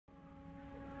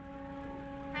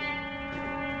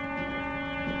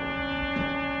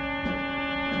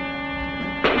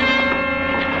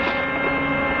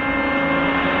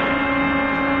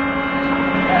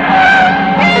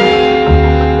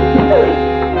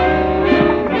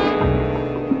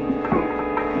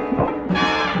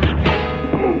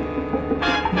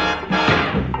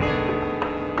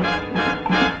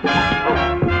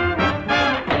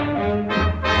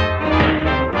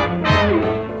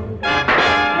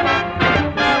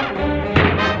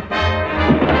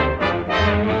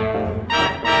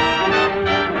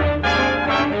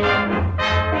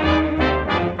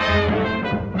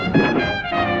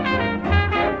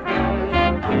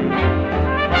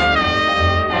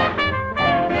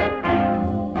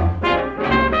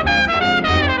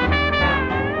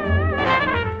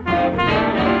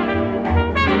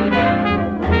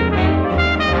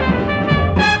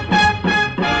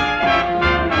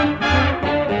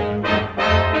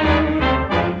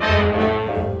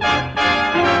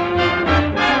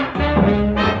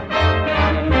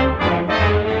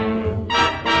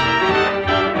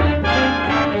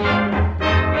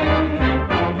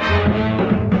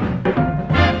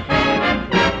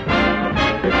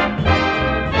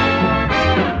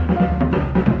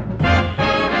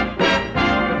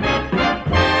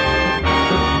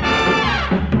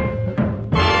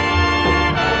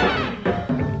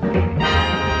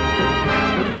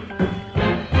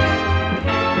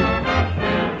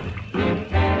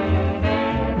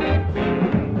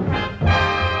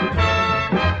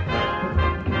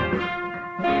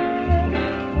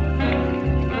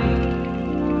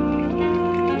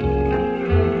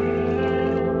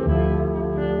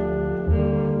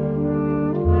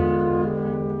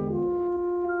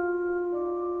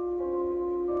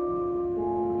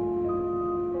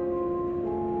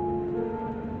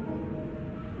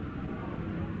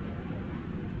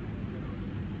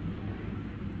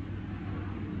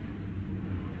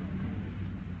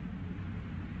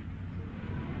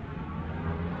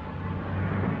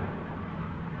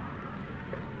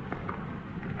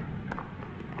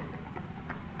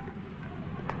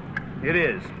It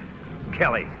is.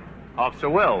 Kelly. Officer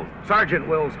Wills. Sergeant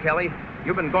Wills, Kelly.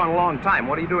 You've been gone a long time.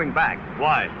 What are you doing back?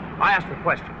 Why? I asked a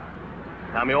question.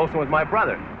 Tommy Olsen was my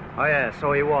brother. Oh, yeah,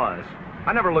 so he was.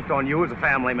 I never looked on you as a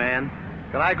family man.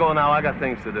 Can I go now? I got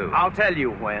things to do. I'll tell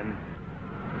you when.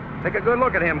 Take a good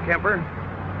look at him, Kemper.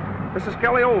 This is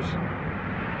Kelly Olsen.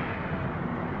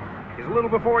 He's a little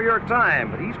before your time,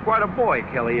 but he's quite a boy,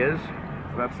 Kelly is.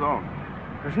 Is that so?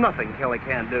 There's nothing Kelly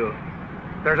can't do.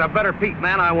 If there's a better Pete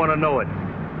man, I want to know it.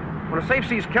 When a safe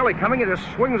sees Kelly coming, it just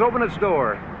swings open its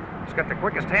door. It's got the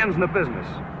quickest hands in the business.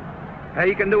 Hey,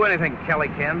 you can do anything, Kelly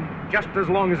can, just as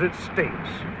long as it stinks.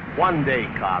 One day,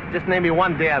 cop. Just name me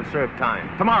one day I've served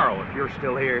time. Tomorrow, if you're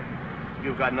still here.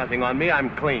 You've got nothing on me.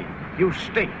 I'm clean. You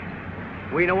stink.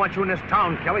 We don't want you in this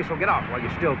town, Kelly, so get out while you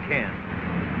still can.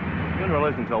 Funeral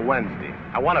isn't until Wednesday.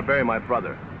 I want to bury my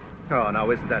brother. Oh, now,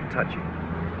 isn't that touchy?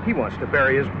 He wants to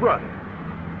bury his brother.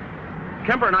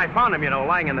 Kemper and I found him,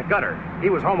 lying in the gutter. He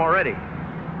was home already.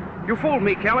 You fooled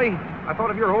me, Kelly. I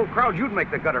thought of your whole crowd, you'd make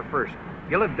the gutter first.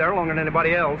 You lived there longer than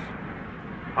anybody else.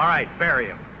 All right, bury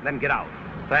him, then get out.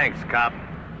 Thanks, cop.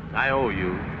 I owe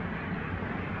you.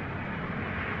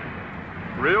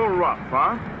 Real rough,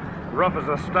 huh? Rough as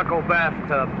a stucco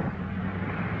bathtub.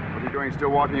 What are you doing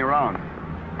still walking around?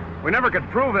 We never could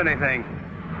prove anything.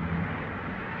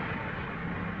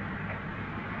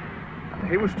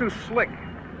 He was too slick.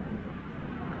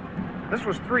 This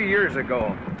was 3 years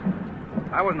ago.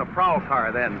 I was in a prowl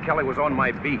car then. Kelly was on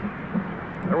my beat.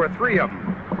 There were 3 of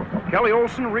them. Kelly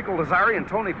Olsen, Rico Lazari, and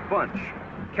Tony Bunch.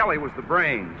 Kelly was the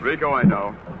brains. Rico, I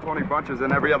know. Tony Bunch is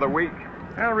in every other week.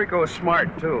 Well, Rico was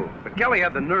smart, too. But Kelly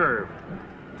had the nerve.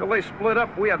 Till they split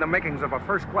up, we had the makings of a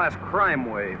first-class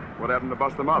crime wave. What happened to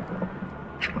bust them up?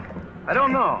 I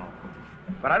don't know.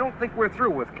 But I don't think we're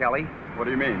through with Kelly. What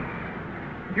do you mean?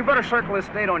 You better circle this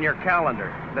date on your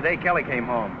calendar, the day Kelly came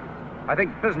home. I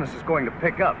think business is going to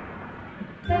pick up.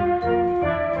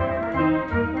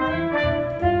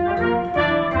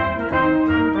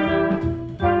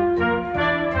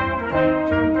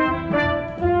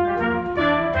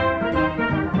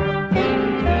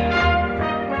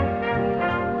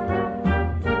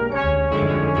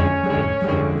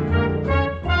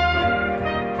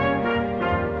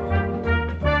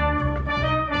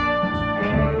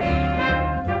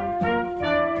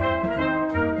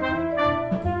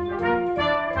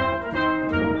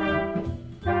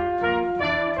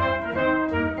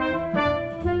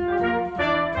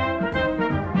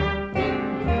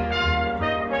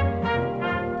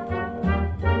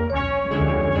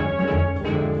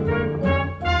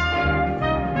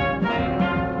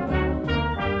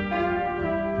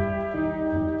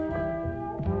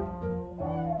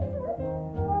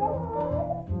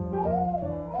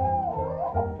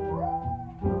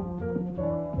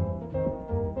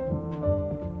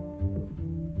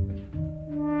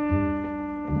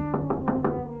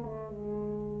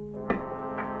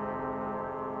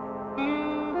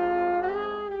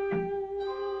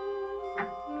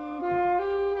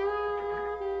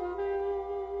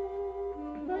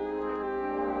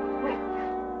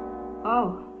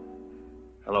 Oh.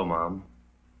 Hello, Mom.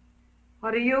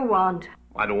 What do you want?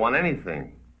 I don't want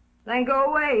anything. Then go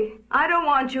away. I don't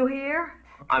want you here.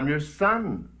 I'm your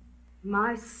son.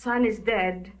 My son is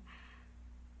dead.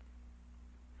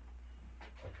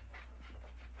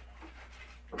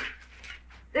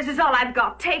 This is all I've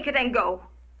got. Take it and go.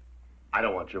 I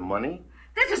don't want your money.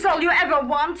 This is all you ever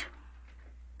want.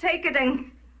 Take it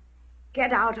and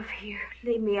get out of here.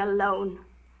 Leave me alone.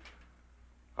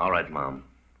 All right, Mom.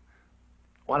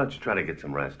 Why don't you try to get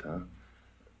some rest, huh?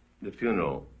 The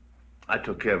funeral. I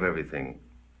took care of everything.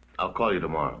 I'll call you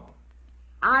tomorrow.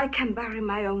 I can bury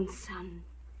my own son.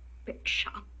 Big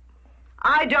shot.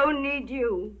 I don't need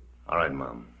you. All right,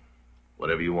 Mom.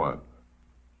 Whatever you want.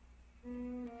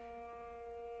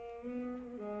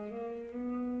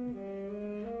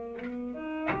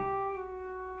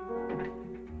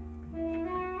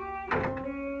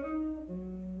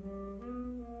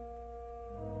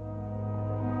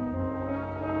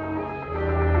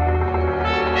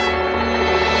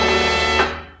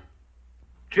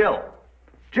 Jill!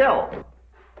 Jill!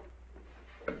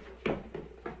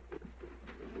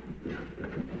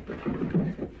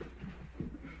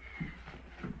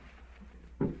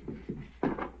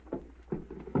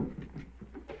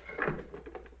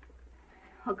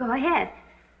 Well, go ahead.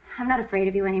 I'm not afraid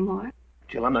of you anymore.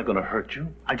 Jill, I'm not going to hurt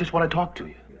you. I just want to talk to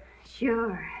you.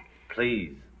 Sure.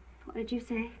 Please. What did you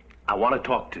say? I want to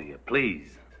talk to you.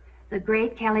 Please. The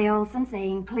great Kelly Olsen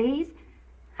saying please?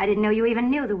 I didn't know you even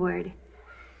knew the word.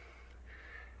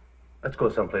 Let's go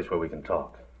someplace where we can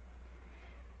talk.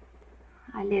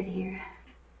 I live here.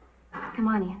 Come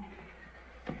on in.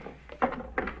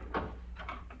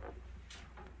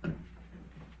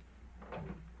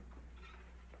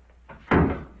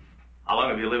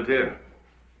 you lived here?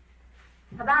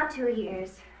 About 2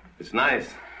 years. It's nice.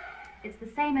 It's the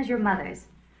same as your mother's.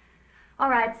 All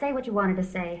right, say what you wanted to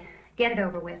say. Get it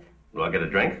over with. Do I get a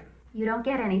drink? You don't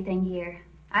get anything here.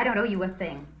 I don't owe you a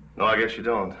thing. No, I guess you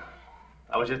don't.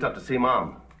 I was just up to see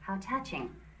Mom. How touching.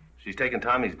 She's taken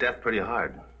Tommy's death pretty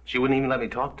hard. She wouldn't even let me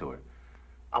talk to her.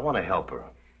 I want to help her.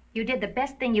 You did the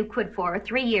best thing you could for her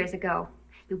 3 years ago.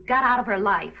 You got out of her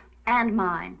life. And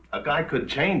mine. A guy could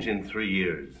change in 3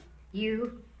 years.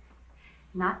 You?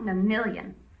 Not in a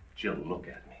million. Jill, look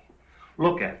at me.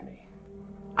 Look at me.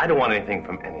 I don't want anything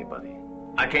from anybody.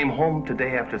 I came home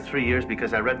today after 3 years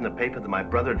because I read in the paper that my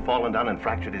brother had fallen down and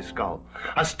fractured his skull.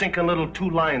 A stinking little 2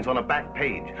 lines on a back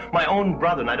page. My own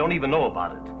brother, and I don't even know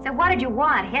about it. So what did you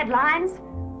want? Headlines?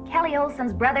 Kelly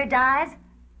Olson's brother dies?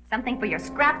 Something for your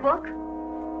scrapbook?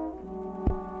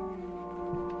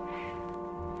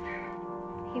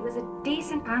 He was a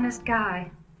decent, honest guy.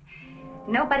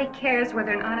 Nobody cares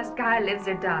whether an honest guy lives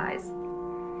or dies.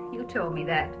 You told me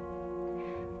that.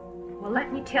 Well,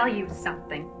 let me tell you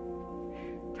something.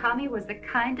 Tommy was the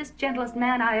kindest, gentlest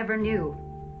man I ever knew.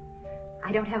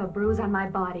 I don't have a bruise on my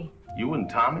body. You and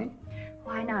Tommy?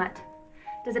 Why not?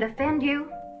 Does it offend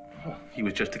you? He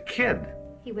was just a kid.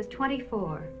 He was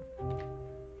 24.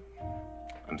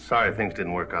 I'm sorry things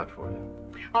didn't work out for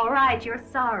you. All right, you're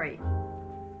sorry.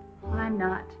 Well, I'm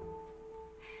not.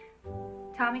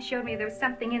 Tommy showed me there's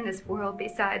something in this world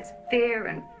besides fear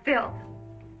and filth.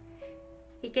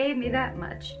 He gave me that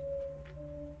much.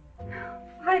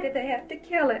 Why did they have to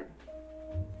kill him?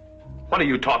 What are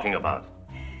you talking about?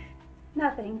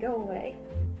 Nothing. Go away.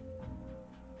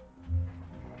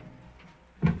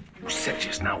 You said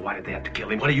just now, why did they have to kill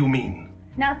him? What do you mean?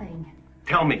 Nothing.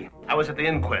 Tell me. I was at the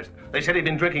inquest. They said he'd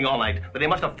been drinking all night, that he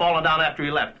must have fallen down after he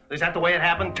left. Is that the way it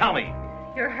happened? Tell me.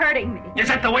 You're hurting me. Is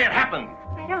that the way it happened?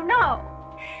 I don't know.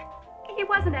 He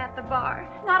wasn't at the bar.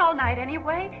 Not all night,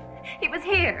 anyway. He was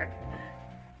here.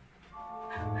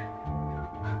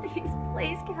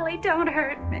 Please, Kelly, don't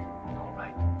hurt me.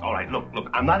 All right, look,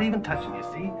 I'm not even touching you,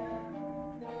 see?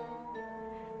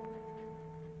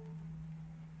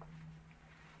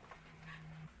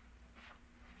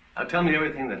 Now tell me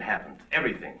everything that happened,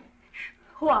 everything.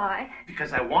 Why?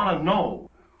 Because I want to know.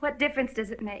 What difference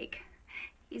does it make?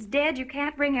 He's dead, you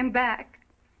can't bring him back.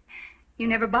 You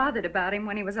never bothered about him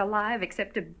when he was alive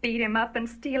except to beat him up and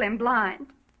steal him blind.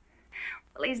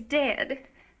 Well, he's dead.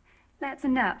 That's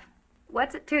enough.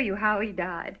 What's it to you how he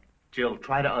died? Jill,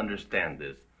 try to understand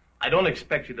this. I don't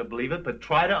expect you to believe it, but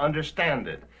try to understand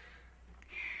it.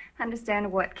 Understand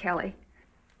what, Kelly?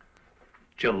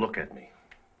 Jill, look at me.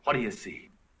 What do you see?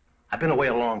 I've been away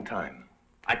a long time.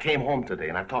 I came home today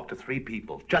and I talked to 3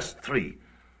 people, just 3.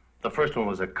 The first one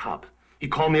was a cop. He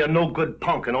called me a no-good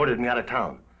punk and ordered me out of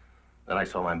town. Then I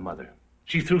saw my mother.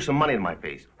 She threw some money in my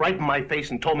face, right in my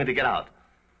face, and told me to get out.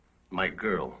 My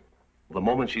girl, the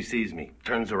moment she sees me,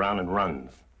 turns around and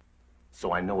runs.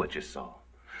 So I know what you saw.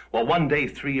 Well, one day,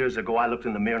 3 years ago, I looked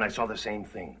in the mirror and I saw the same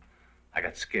thing. I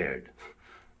got scared.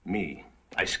 Me.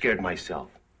 I scared myself.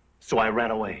 So I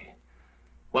ran away.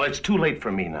 Well, it's too late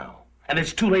for me now. And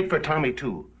it's too late for Tommy,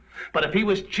 too. But if he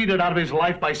was cheated out of his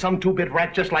life by some 2-bit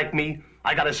rat just like me,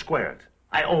 I gotta square it.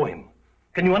 I owe him.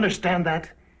 Can you understand that?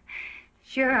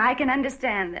 Sure, I can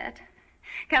understand that.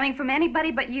 Coming from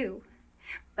anybody but you.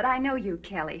 But I know you,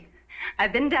 Kelly.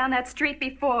 I've been down that street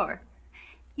before.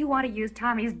 You want to use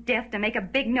Tommy's death to make a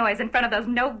big noise in front of those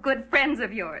no-good friends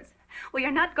of yours. Well,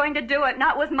 you're not going to do it,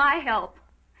 not with my help.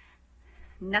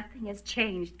 Nothing has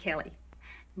changed, Kelly.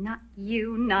 Not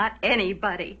you, not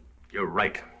anybody. You're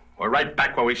right. We're right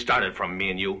back where we started from,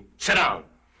 me and you. Sit down.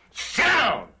 Sit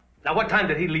down! Now, what time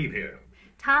did he leave here?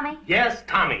 Tommy? Yes,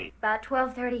 Tommy. About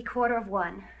 12:30,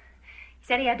 1:45. He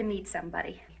said he had to meet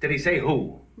somebody. Did he say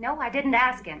who? No, I didn't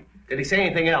ask him. Did he say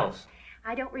anything else?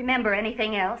 I don't remember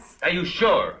anything else. Are you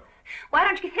sure? Why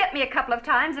don't you hit me a couple of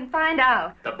times and find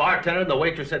out? The bartender and the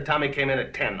waitress said Tommy came in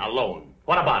at 10, alone.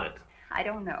 What about it? I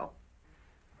don't know.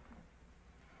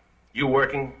 You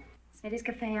working? Smitty's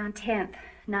Cafe on 10th,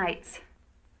 nights.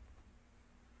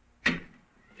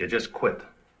 You just quit.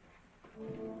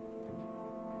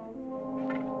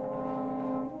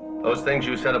 Those things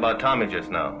you said about Tommy just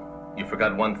now, you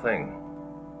forgot one thing.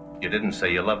 You didn't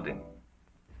say you loved him.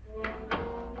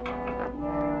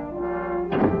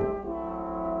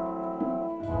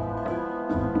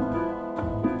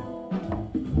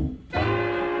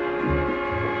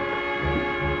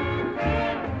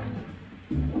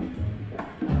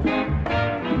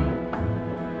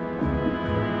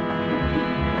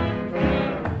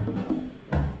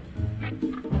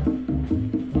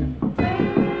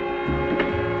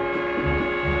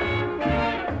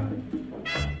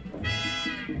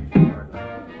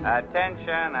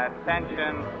 Attention,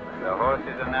 attention. The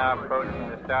horses are now approaching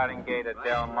the starting gate at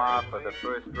Del Mar for the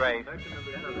first race.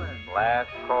 Last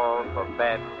call for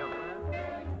bets.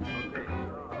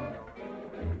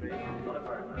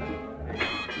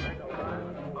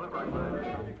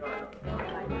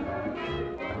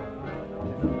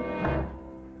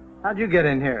 How'd you get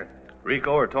in here?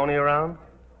 Rico or Tony around?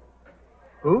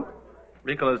 Who?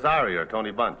 Rico Lazari or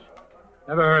Tony Bunch?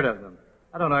 Never heard of them.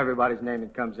 I don't know everybody's name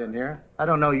that comes in here. I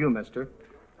don't know you, mister.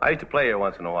 I used to play here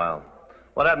once in a while.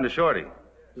 What happened to Shorty?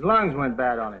 His lungs went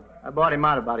bad on him. I bought him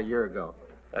out about a year ago.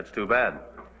 That's too bad.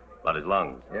 About his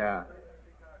lungs. Yeah.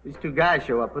 These two guys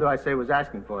show up. Who do I say was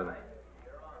asking for them?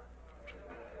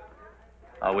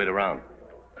 I'll wait around.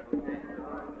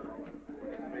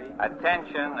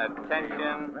 Attention,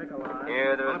 attention.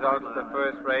 Here are the results of the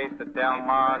first race at Del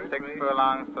Mar. 6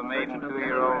 furlongs for maiden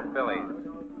 2-year-old fillies.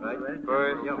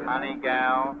 First, Honey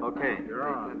Gal. Okay, you're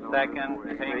on.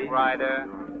 Second, Pink Rider.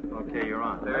 Okay, you're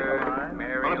on. Third,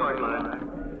 Mary Lou.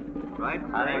 Right?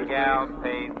 Honey Gal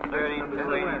paid 32.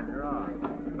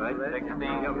 Right?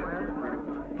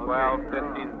 16, 12,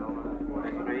 15.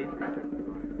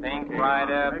 Pink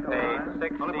Rider paid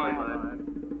 16.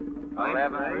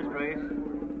 11.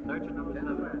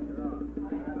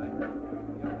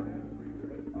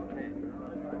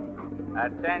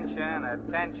 Attention,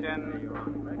 attention.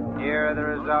 Here are the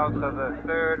results of the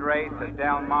third race at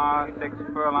Del Mar. 6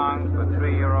 furlongs for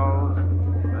 3-year-olds.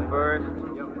 First,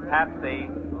 Patsy.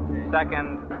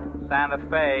 Second, Santa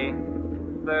Fe.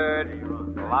 Third,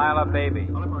 Lila Baby.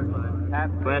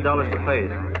 $20 to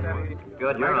place.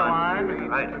 Good, you're on.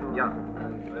 Right, yeah.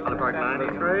 Other Park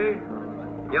 93.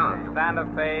 Yeah. Santa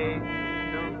Fe,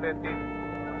 250.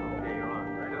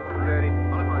 230.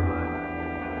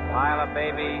 Lila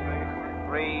Baby,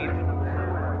 3.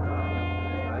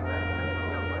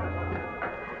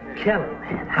 Kelly,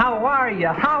 man, how are you?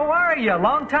 How are you?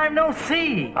 Long time no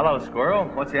see. Hello, Squirrel.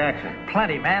 What's the action?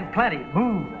 Plenty, man, plenty.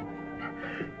 Move.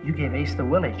 You gave Ace the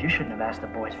willies. You shouldn't have asked the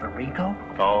boys for Rico.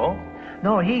 Oh?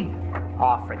 No, he...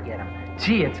 Oh, forget him.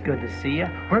 Gee, it's good to see you.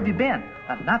 Where have you been?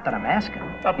 Not that I'm asking.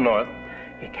 Up north.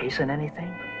 You casing anything?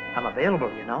 I'm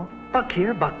available, you know. Buck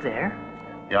here, buck there.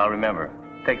 Yeah, I'll remember.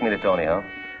 Take me to Tony, huh?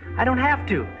 I don't have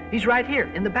to. He's right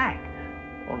here, in the back.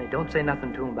 Only don't say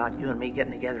nothing to him about you and me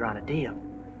getting together on a deal.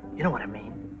 You know what I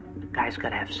mean? The guy's got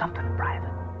to have something in private.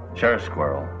 Sure,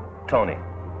 Squirrel. Tony. Okay,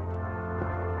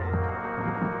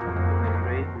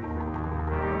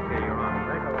 you're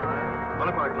on.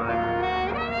 Other Park line.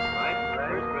 Right,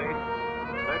 first race.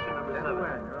 Section number 7.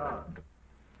 You're on.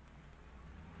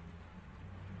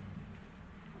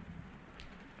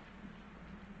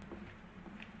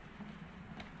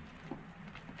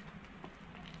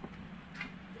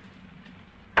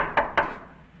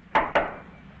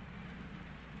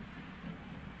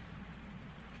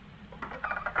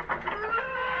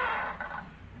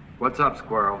 What's up,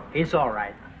 Squirrel? He's all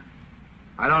right.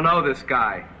 I don't know this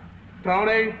guy.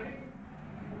 Tony?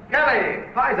 Kelly,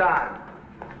 Paisan.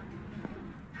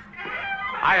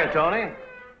 Hiya, Tony.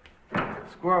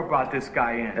 Squirrel brought this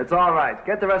guy in. It's all right.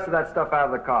 Get the rest of that stuff out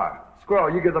of the car.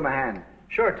 Squirrel, you give them a hand.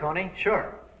 Sure, Tony,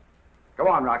 sure. Go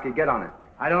on, Rocky, get on it.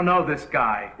 I don't know this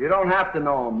guy. You don't have to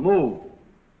know him. Move.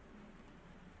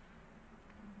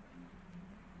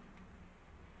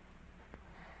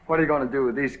 What are you going to do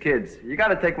with these kids? You got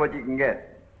to take what you can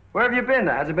get. Where have you been?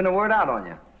 There hasn't been a word out on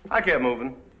you. I kept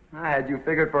moving. I had you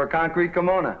figured for a concrete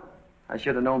kimono. I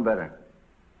should have known better.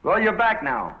 Well, you're back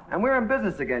now, and we're in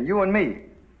business again, you and me.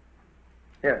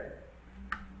 Here.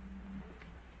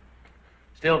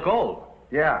 Still cold.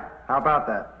 Yeah, how about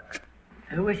that?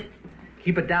 Who is it?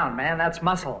 Keep it down, man. That's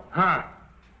muscle. Huh?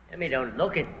 Jimmy don't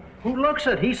look it. Who looks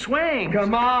it? He swings.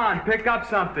 Come on, pick up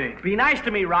something. Be nice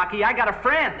to me, Rocky. I got a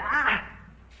friend. Ah.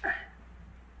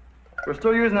 We're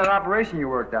still using that operation you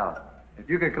worked out. If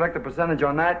you could collect a percentage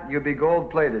on that, you'd be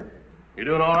gold-plated. You're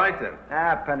doing all right, then.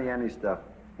 Penny ante stuff.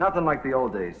 Nothing like the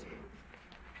old days.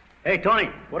 Hey,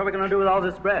 Tony, what are we going to do with all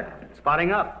this bread?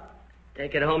 Spotting up.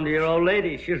 Take it home to your old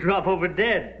lady. She'll drop over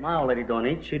dead. My old lady don't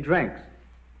eat. She drinks.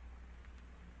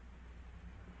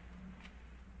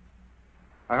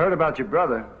 I heard about your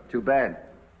brother. Too bad.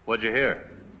 What'd you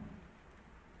hear?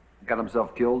 Got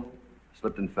himself killed.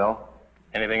 Slipped and fell.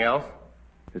 Anything else?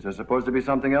 Is there supposed to be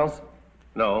something else?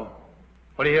 No.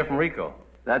 What do you hear from Rico?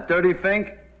 That dirty Fink?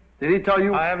 Did he tell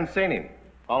you? I haven't seen him.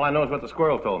 All I know is what the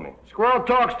squirrel told me. Squirrel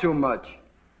talks too much.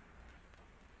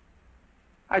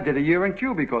 I did a year in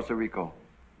Q because of Rico.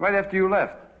 Right after you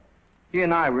left. He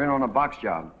and I were in on a box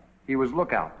job. He was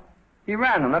lookout. He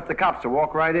ran and left the cops to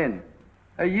walk right in.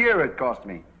 A year it cost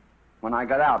me. When I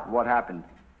got out, what happened?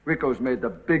 Rico's made the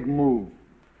big move.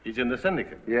 He's in the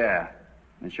syndicate. Yeah.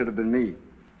 It should have been me.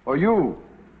 Or you,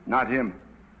 not him.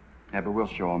 Yeah, but we'll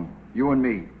show him. You and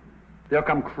me. They'll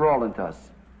come crawling to us.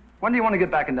 When do you want to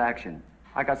get back into action?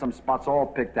 I got some spots all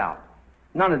picked out.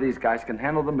 None of these guys can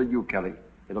handle them but you, Kelly.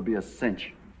 It'll be a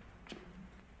cinch.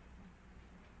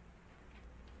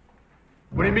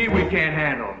 What do you mean we can't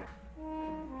handle him?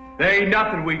 There ain't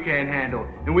nothing we can't handle.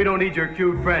 And we don't need your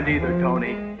cute friend either,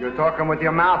 Tony. You're talking with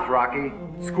your mouth, Rocky.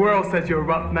 Squirrel says you're a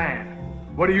rough man.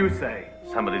 What do you say?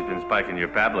 Somebody's been spiking your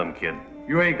pablum, kid.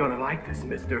 You ain't gonna like this,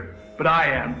 mister. But I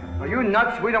am. Are you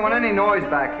nuts? We don't want any noise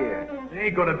back here. There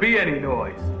ain't gonna be any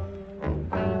noise.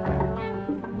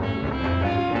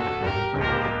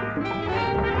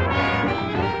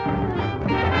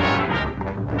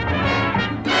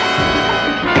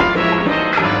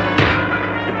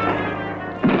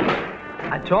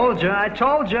 I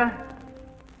told you.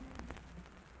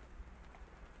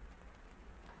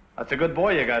 That's a good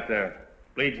boy you got there.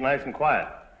 Bleeds nice and quiet.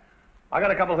 I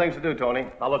got a couple of things to do, Tony.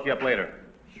 I'll look you up later.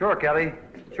 Sure, Kelly.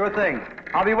 Sure thing.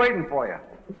 I'll be waiting for you.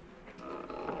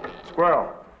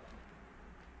 Squirrel.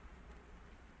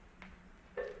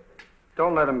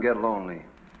 Don't let him get lonely.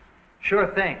 Sure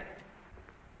thing.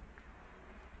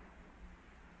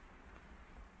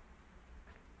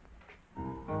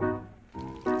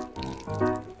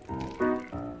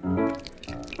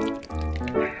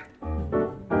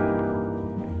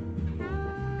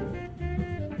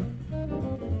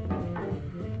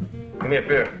 Give me a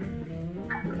beer.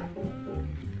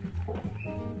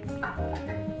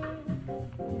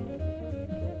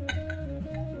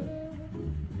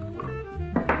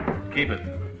 Keep it.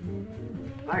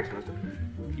 Thanks, mister.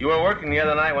 You were working the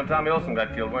other night when Tommy Olsen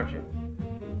got killed, weren't you?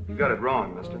 You got it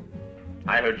wrong, mister.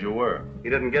 I heard you were. He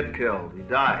didn't get killed. He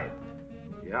died.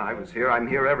 Yeah, I was here. I'm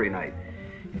here every night.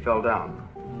 He fell down.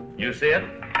 You see it?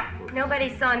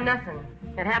 Nobody saw nothing.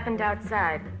 It happened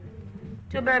outside.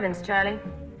 2 bourbons, Charlie.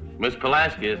 Miss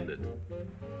Pulaski, isn't it?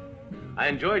 I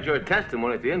enjoyed your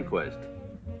testimony at the inquest.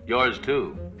 Yours,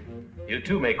 too. You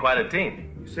two make quite a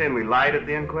team. You saying we lied at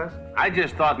the inquest? I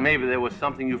just thought maybe there was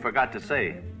something you forgot to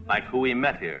say, like who he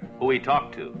met here, who he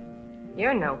talked to.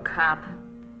 You're no cop.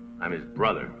 I'm his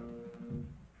brother.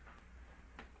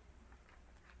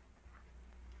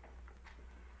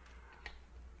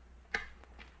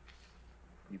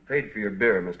 You paid for your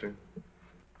beer, mister.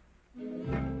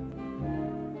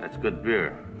 That's good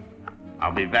beer.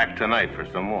 I'll be back tonight for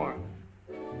some more.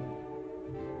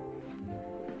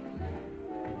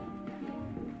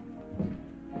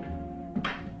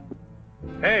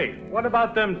 Hey, what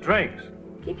about them drinks?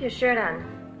 Keep your shirt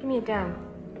on. Give me a dime.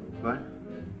 What?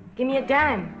 Give me a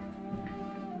dime.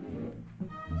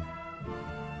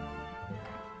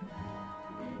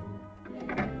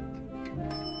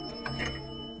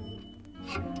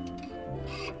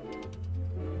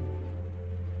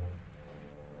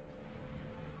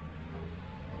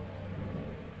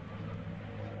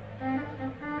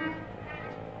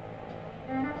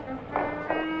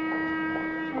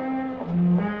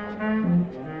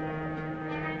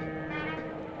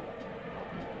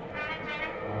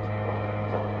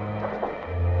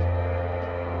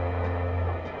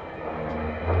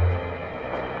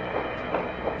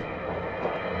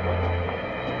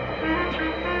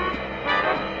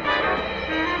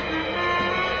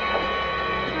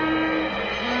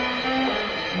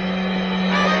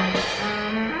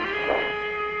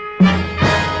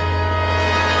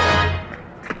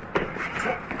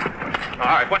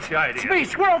 What's the idea? It's me,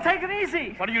 Squirrel. Take it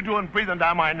easy. What are you doing breathing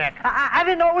down my neck? I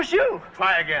didn't know it was you.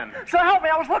 Try again. So help me,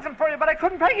 I was looking for you, but I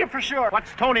couldn't pay you for sure.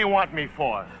 What's Tony want me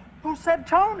for? Who said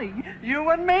Tony? You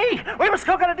and me. We was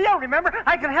cooking a deal, remember?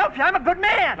 I can help you. I'm a good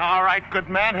man. All right, good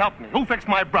man, help me. Who fixed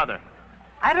my brother?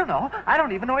 I don't know. I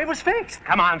don't even know he was fixed.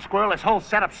 Come on, Squirrel. This whole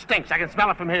setup stinks. I can smell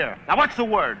it from here. Now, what's the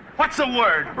word? What's the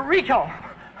word? Rico.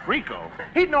 Rico?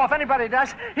 He'd know if anybody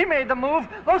does. He made the move.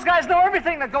 Those guys know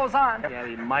everything that goes on. Yeah,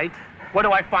 he might. Where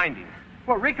do I find him?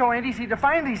 Well, Rico ain't easy to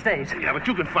find these days. Yeah, but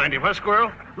you can find him, huh, Squirrel?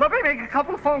 Let me make a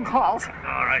couple of phone calls.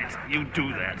 All right, you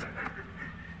do that.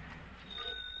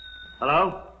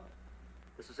 Hello?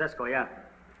 This is Cisco, yeah.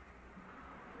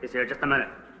 He's here, just a minute.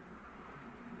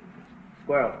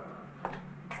 Squirrel.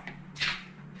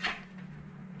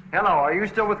 Hello, are you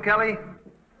still with Kelly?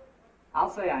 I'll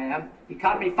say I am. He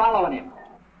caught me following him.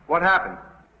 What happened?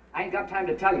 I ain't got time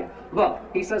to tell you. Look,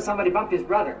 he says somebody bumped his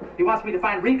brother. He wants me to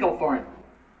find Rico for him.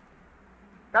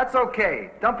 That's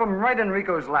okay. Dump him right in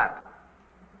Rico's lap.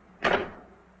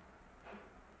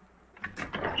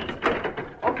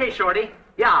 Okay, Shorty.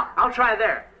 Yeah, I'll try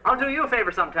there. I'll do you a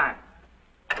favor sometime.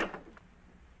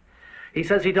 He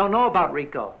says he don't know about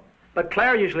Rico, but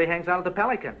Claire usually hangs out at the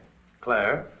Pelican.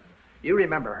 Claire? You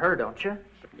remember her, don't you?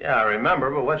 Yeah, I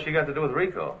remember, but what's she got to do with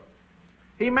Rico?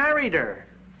 He married her.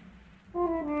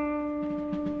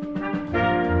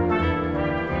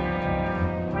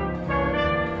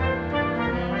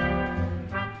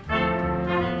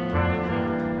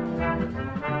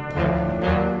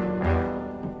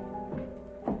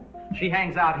 She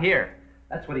hangs out here.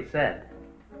 That's what he said.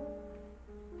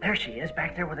 There she is,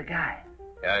 back there with a guy.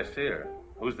 Yeah, I see her.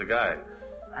 Who's the guy?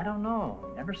 I don't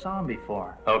know. Never saw him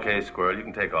before. Okay, Squirrel, you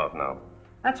can take off now.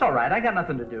 That's all right. I got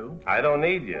nothing to do. I don't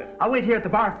need you. I'll wait here at the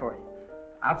bar for you.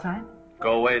 Outside?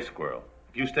 Go away, Squirrel.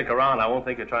 If you stick around, I won't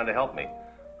think you're trying to help me.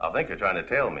 I'll think you're trying to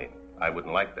tail me. I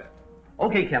wouldn't like that.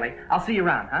 Okay, Kelly. I'll see you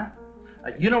around, huh?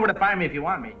 You know where to find me if you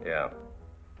want me. Yeah.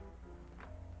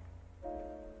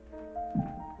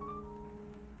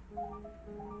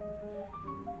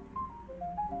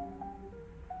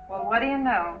 Well, what do you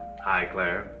know? Hi,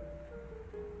 Claire.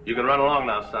 You can run along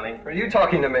now, Sonny. Are you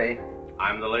talking to me?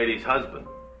 I'm the lady's husband.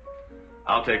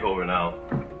 I'll take over now.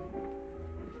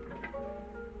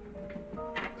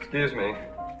 Excuse me.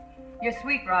 You're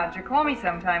sweet, Roger. Call me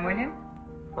sometime, will you?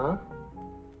 Huh?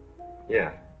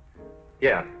 Yeah.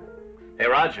 Yeah. Hey,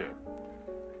 Roger.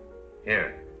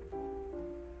 Here.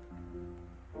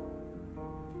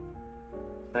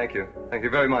 Thank you. Thank you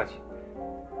very much.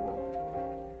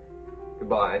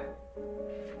 Goodbye.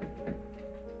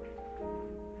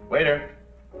 Waiter.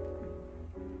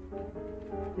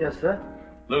 Yes, sir.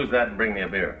 Lose that and bring me a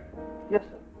beer. Yes,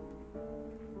 sir.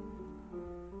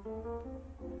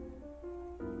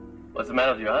 What's the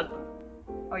matter with your husband?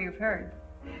 Oh, you've heard.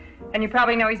 And you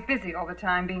probably know he's busy all the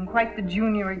time, being quite the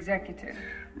junior executive.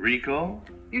 Rico?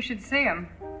 You should see him.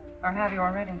 Or have you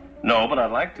already? No, but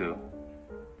I'd like to.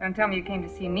 Don't tell me you came to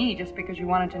see me just because you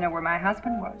wanted to know where my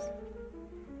husband was.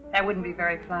 That wouldn't be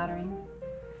very flattering.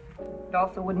 It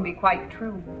also wouldn't be quite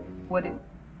true, would it?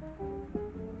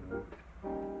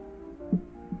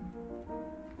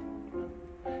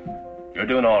 You're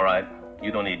doing all right.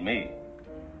 You don't need me.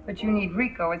 But you need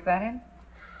Rico, is that it?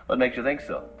 What makes you think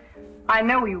so? I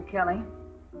know you, Kelly.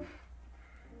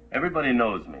 Everybody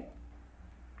knows me.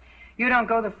 You don't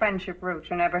go the friendship route,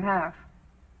 you never have.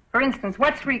 For instance,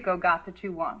 what's Rico got that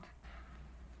you want?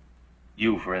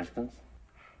 You, for instance.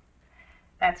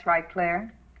 That's right,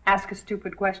 Claire. Ask a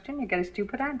stupid question, you get a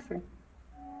stupid answer.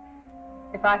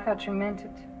 If I thought you meant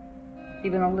it,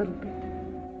 even a little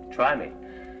bit. Try me.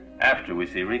 After we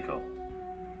see Rico.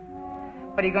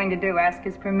 What are you going to do, ask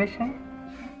his permission?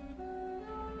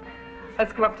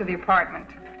 Let's go up to the apartment.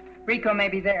 Rico may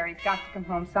be there. He's got to come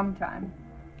home sometime.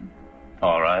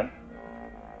 All right.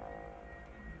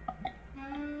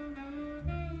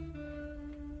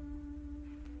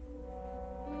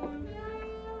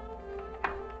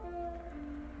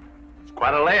 It's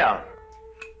quite a layout.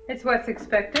 It's what's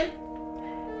expected.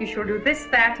 You shall do this,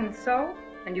 that, and so,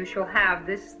 and you shall have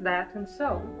this, that, and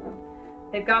so.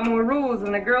 They've got more rules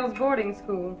than a girls' boarding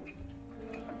school.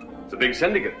 It's a big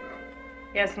syndicate.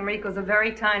 Yes, and Rico's a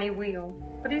very tiny wheel,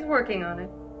 but he's working on it.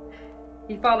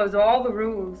 He follows all the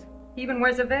rules. He even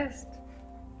wears a vest.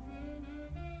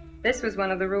 This was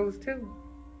one of the rules, too.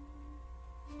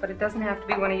 But it doesn't have to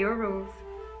be one of your rules.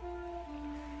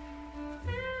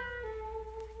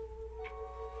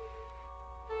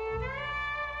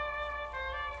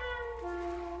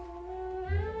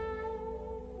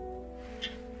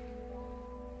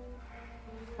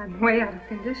 I'm way out of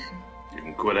condition. You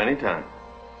can quit any time.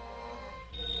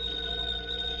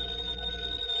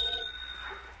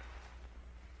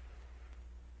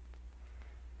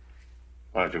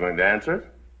 Aren't you going to answer it?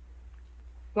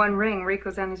 One ring,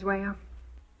 Rico's on his way up.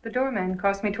 The doorman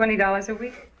cost me $20 a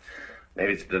week.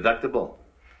 Maybe it's deductible.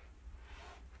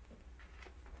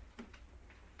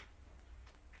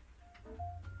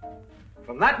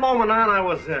 From that moment on, I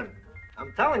was in.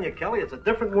 I'm telling you, Kelly, it's a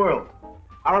different world.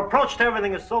 Our approach to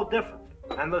everything is so different.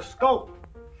 And the scope,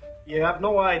 you have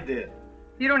no idea.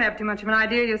 You don't have too much of an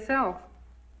idea yourself.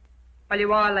 Well,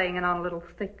 you are laying it on a little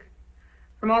thick.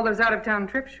 From all those out-of-town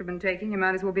trips you've been taking, you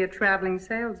might as well be a traveling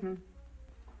salesman.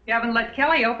 You haven't let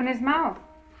Kelly open his mouth.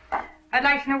 I'd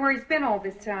like to know where he's been all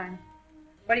this time.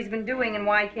 What he's been doing and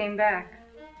why he came back.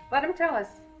 Let him tell us.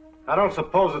 I don't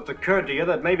suppose it's occurred to you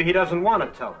that maybe he doesn't want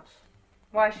to tell us.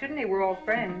 Why shouldn't he? We're all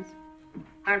friends.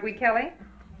 Aren't we, Kelly?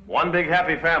 One big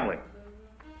happy family.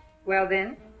 Well,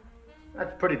 then?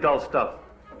 That's pretty dull stuff.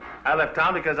 I left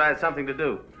town because I had something to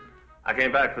do. I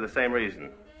came back for the same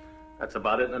reason. That's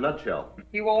about it in a nutshell.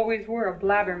 You always were a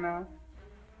blabbermouth.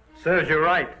 Serves you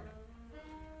right.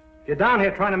 If you're down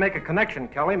here trying to make a connection,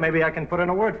 Kelly, maybe I can put in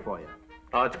a word for you.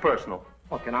 Oh, it's personal.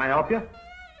 Well, can I help you?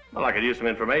 Well, I could use some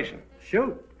information.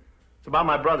 Shoot. It's about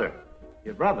my brother.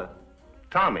 Your brother?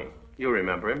 Tommy. You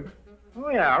remember him. Oh,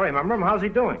 yeah, I remember him. How's he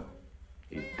doing?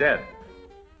 He's dead.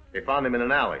 They found him in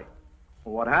an alley.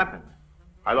 Well, what happened?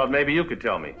 I thought maybe you could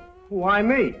tell me. Why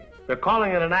me? They're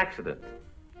calling it an accident.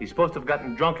 He's supposed to have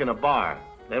gotten drunk in a bar,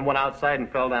 then went outside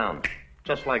and fell down.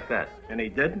 Just like that. And he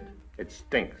didn't? It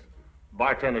stinks.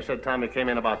 Bartender said Tommy came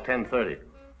in about 10:30.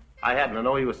 I happen to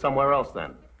know he was somewhere else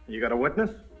then. You got a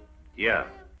witness? Yeah.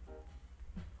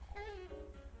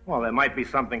 Well, there might be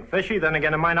something fishy, then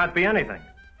again, it might not be anything.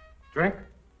 Drink?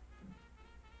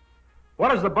 What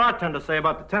does the bartender say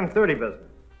about the 10:30 business?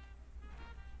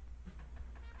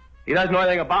 He doesn't know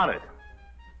anything about it.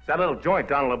 It's that little joint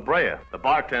down in La Brea. The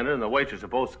bartender and the waitress are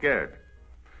both scared.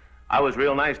 I was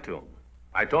real nice to him.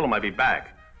 I told him I'd be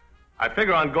back. I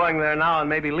figure on going there now and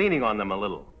maybe leaning on them a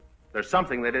little. There's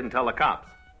something they didn't tell the cops.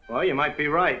 Well, you might be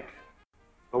right.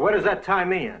 But where does that tie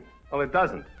me in? Well, it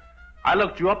doesn't. I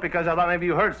looked you up because I thought maybe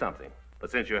you heard something. But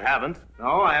since you haven't...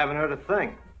 No, I haven't heard a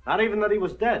thing. Not even that he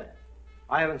was dead.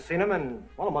 I haven't seen him in,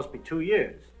 well, it must be 2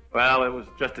 years. Well, it was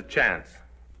just a chance.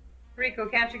 Rico,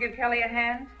 can't you give Kelly a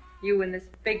hand? You and this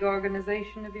big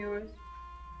organization of yours?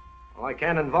 Well, I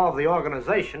can't involve the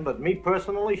organization, but me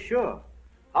personally, sure.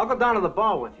 I'll go down to the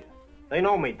bar with you. They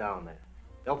know me down there.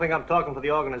 They'll think I'm talking for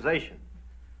the organization.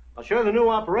 I'll show you the new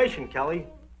operation, Kelly.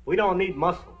 We don't need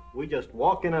muscle. We just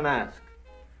walk in and ask.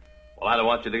 Well, I don't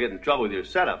want you to get in trouble with your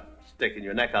setup. Sticking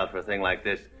your neck out for a thing like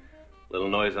this. Little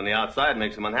noise on the outside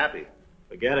makes them unhappy.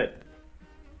 Forget it.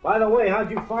 By the way,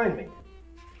 how'd you find me?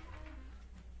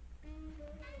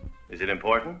 Is it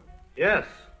important? Yes.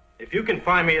 If you can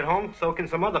find me at home, so can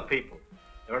some other people.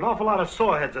 There are an awful lot of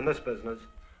soreheads in this business.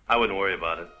 I wouldn't worry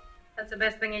about it. That's the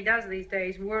best thing he does these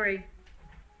days, worry.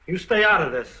 You stay out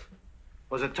of this.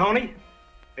 Was it Tony?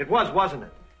 It was, wasn't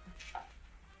it?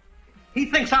 He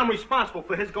thinks I'm responsible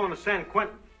for his going to San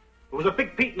Quentin. It was a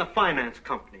big Pete in the finance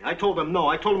company. I told him no.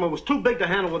 I told him it was too big to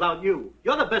handle without you.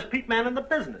 You're the best Pete man in the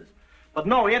business. But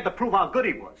no, he had to prove how good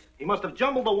he was. He must have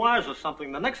jumbled the wires or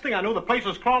something. The next thing I knew, the place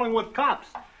was crawling with cops.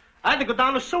 I had to go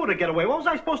down the sewer to get away. What was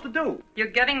I supposed to do? You're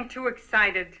getting too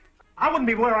excited. I wouldn't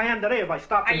be where I am today if I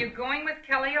stopped. Are you going with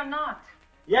Kelly or not?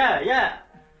 Yeah.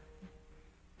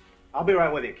 I'll be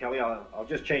right with you, Kelly. I'll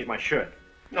just change my shirt.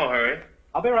 No hurry.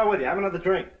 I'll be right with you. Have another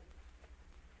drink.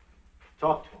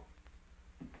 Talk to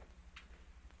him.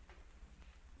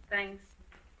 Thanks.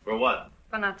 For what?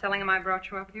 For not telling him I brought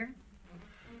you up here.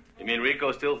 You mean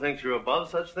Rico still thinks you're above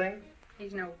such things?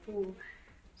 He's no fool.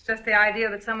 It's just the idea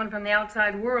that someone from the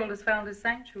outside world has found his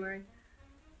sanctuary.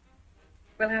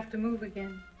 We'll have to move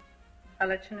again. I'll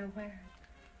let you know where.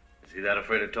 Is he that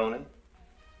afraid of Tony?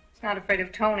 He's not afraid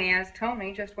of Tony as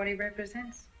Tony, just what he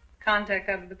represents. Contact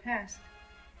out of the past.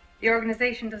 The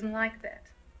organization doesn't like that.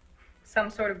 Some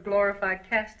sort of glorified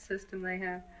caste system they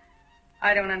have.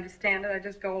 I don't understand it. I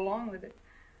just go along with it.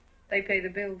 They pay the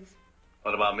bills.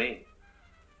 What about me?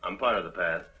 I'm part of the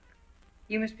past.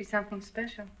 You must be something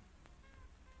special.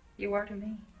 You are to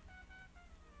me.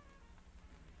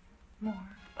 More.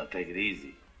 I'll take it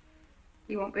easy.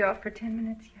 He won't be off for 10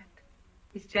 minutes yet.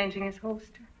 He's changing his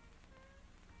holster.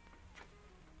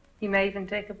 He may even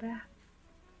take a bath.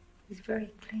 He's very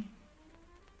clean.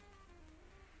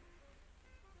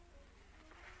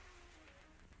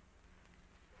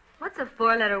 What's a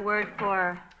four-letter word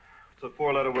for? It's a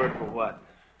four-letter word for what?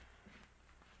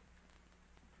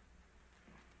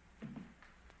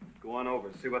 Go on over,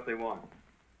 see what they want.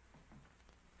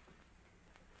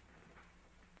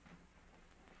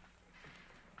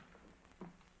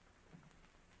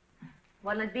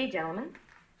 What'll it be, gentlemen?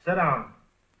 Sit down.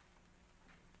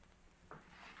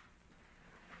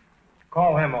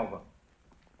 Call him over.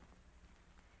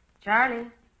 Charlie.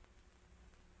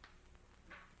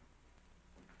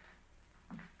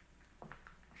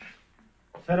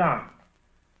 Sit down.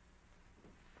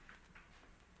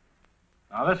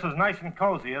 Now, this is nice and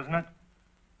cozy, isn't it?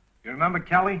 You remember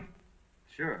Kelly?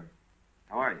 Sure.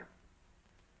 How are you?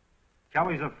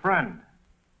 Kelly's a friend.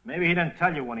 Maybe he didn't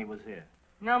tell you when he was here.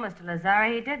 No, Mr.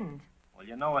 Lazare, he didn't. Well,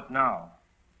 you know it now.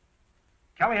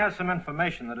 Kelly has some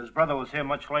information that his brother was here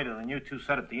much later than you two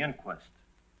said at the inquest.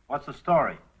 What's the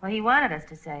story? Well, he wanted us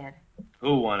to say it.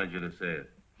 Who wanted you to say it?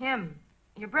 Him.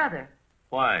 Your brother.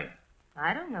 Why?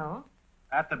 I don't know.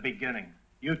 At the beginning.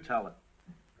 You tell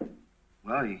it.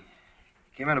 Well, he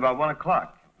came in about 1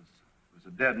 o'clock. It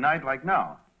was a dead night like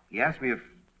now. He asked me if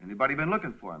anybody been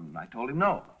looking for him, and I told him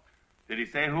no. Did he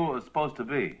say who it was supposed to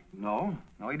be? No,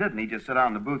 he didn't. He just sat down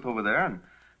in the booth over there, and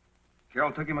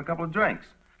Carol took him a couple of drinks.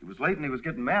 He was late, and he was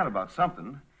getting mad about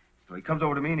something. So he comes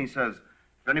over to me, and he says,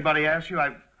 if anybody asks you,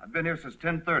 I've been here since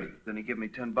 10:30. Then he gave me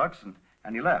 $10,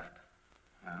 and he left.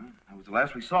 That was the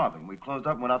last we saw of him. We closed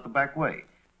up and went out the back way.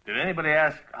 Did anybody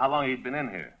ask how long he'd been in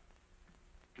here?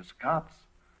 It's the cops.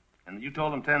 And you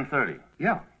told them 10:30.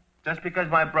 Yeah. Just because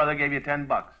my brother gave you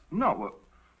 $10. No,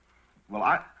 well,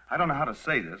 I don't know how to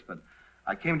say this, but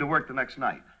I came to work the next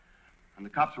night, and the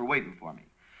cops were waiting for me.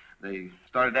 They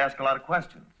started to ask a lot of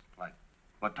questions, like,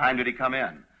 what time did he come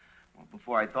in? Well,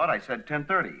 before I thought, I said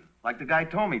 10:30, like the guy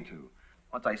told me to.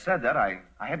 Once I said that, I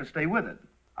had to stay with it.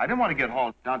 I didn't want to get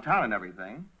hauled downtown and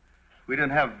everything. We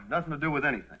didn't have nothing to do with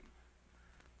anything.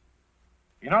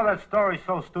 You know, that story's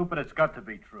so stupid it's got to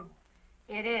be true.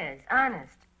 It is,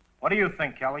 honest. What do you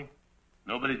think, Kelly?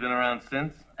 Nobody's been around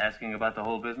since, asking about the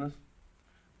whole business?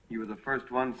 You were the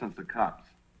first one since the cops.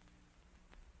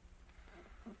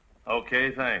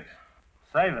 Okay, thanks.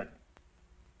 Save it.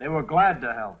 They were glad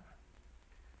to help.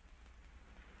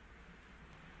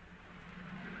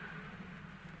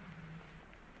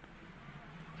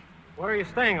 Where are you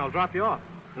staying? I'll drop you off.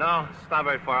 No, it's not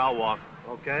very far. I'll walk.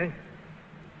 Okay.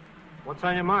 What's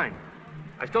on your mind?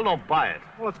 I still don't buy it.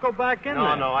 Well, let's go back in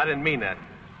there. No, I didn't mean that.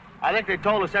 I think they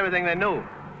told us everything they knew.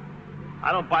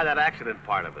 I don't buy that accident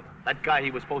part of it. That guy he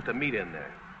was supposed to meet in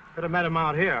there. Could have met him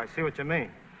out here. I see what you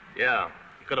mean. Yeah,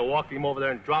 you could have walked him over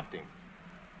there and dropped him.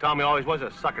 Tommy always was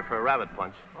a sucker for a rabbit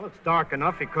punch. Well, it's dark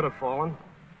enough. He could have fallen.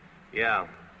 Yeah.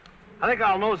 I think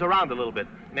I'll nose around a little bit.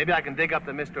 Maybe I can dig up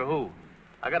the Mr. Who.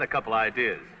 I got a couple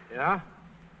ideas. Yeah?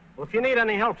 Well, if you need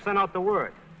any help, send out the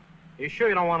word. You sure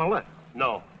you don't want to lift?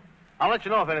 No. I'll let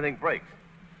you know if anything breaks.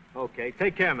 Okay,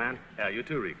 take care, man. Yeah, you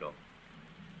too, Rico.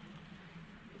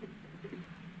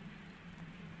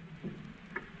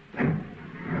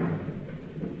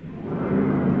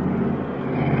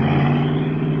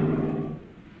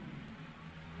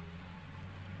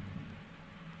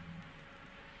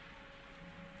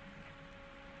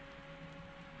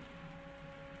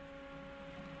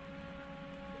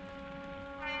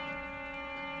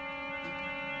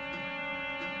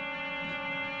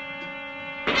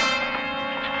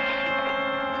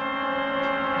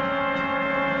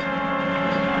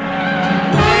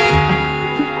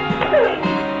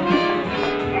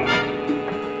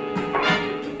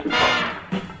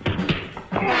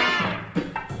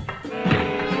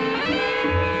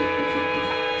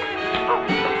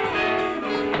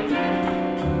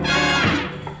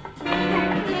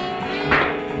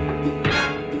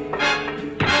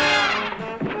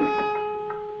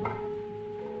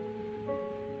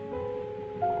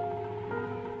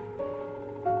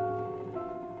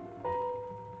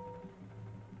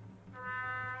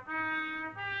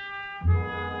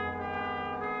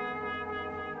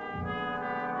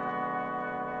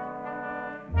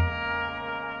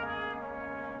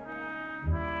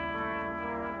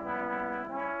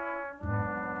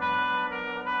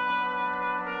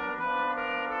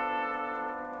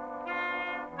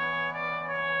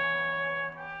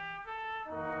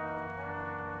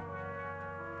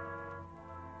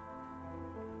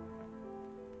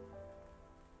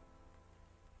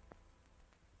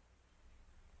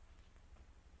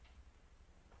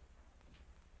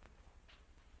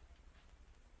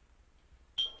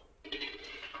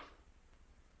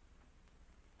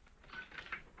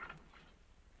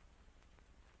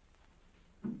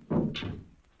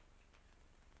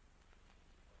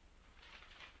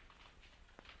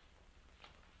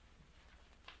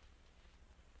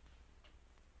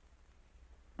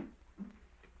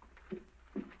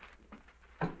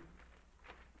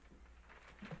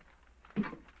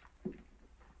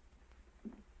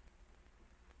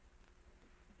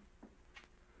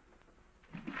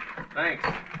 Thanks.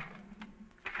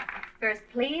 First,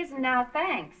 please, and now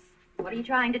thanks. What are you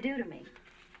trying to do to me?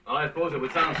 Well, I suppose it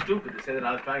would sound stupid to say that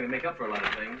I was trying to make up for a lot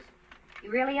of things.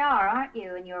 You really are, aren't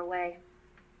you, in your way?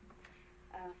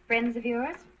 Friends of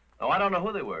yours? Oh, I don't know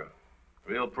who they were.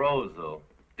 Real pros, though.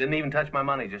 Didn't even touch my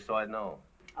money just so I'd know.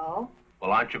 Oh?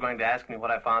 Well, aren't you going to ask me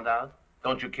what I found out?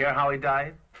 Don't you care how he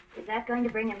died? Is that going to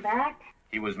bring him back?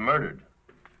 He was murdered.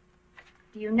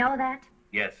 Do you know that?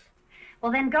 Yes.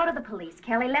 Well, then go to the police,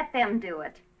 Kelly. Let them do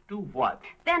it. Do what?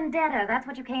 Vendetta. That's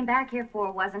what you came back here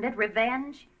for, wasn't it?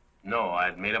 Revenge? No,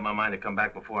 I'd made up my mind to come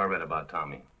back before I read about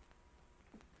Tommy.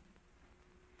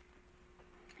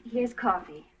 Here's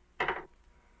coffee.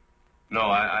 No,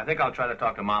 I think I'll try to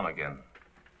talk to Mom again.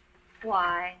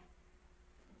 Why?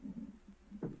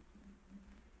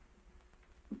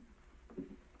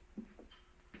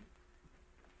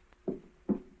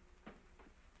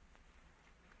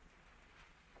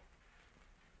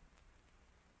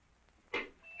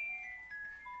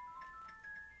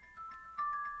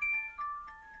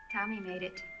 Tommy made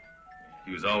it.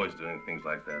 He was always doing things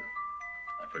like that.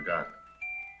 I forgot.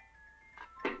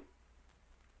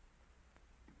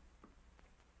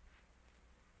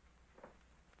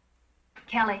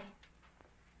 Kelly,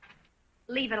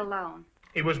 leave it alone.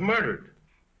 He was murdered.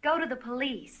 Go to the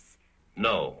police.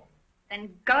 No. Then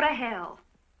go to hell.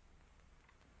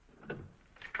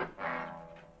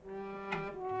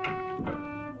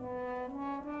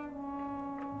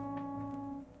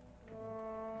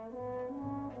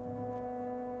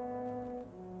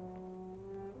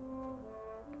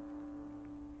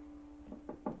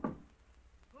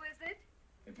 Who is it?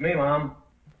 It's me, Mom.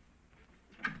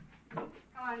 Come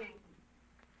on in.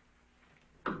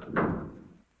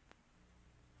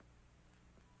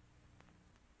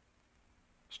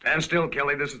 Stand still,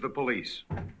 Kelly. This is the police.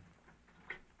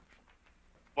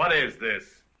 What is this?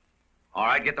 All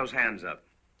right, get those hands up.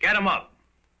 Get them up.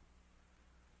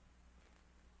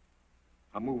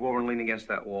 I'll move over and lean against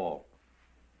that wall.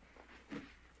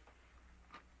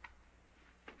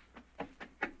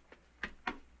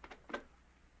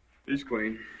 He's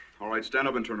clean. All right, stand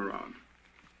up and turn around.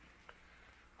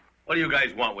 What do you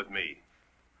guys want with me?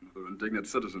 Another indignant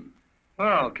citizen.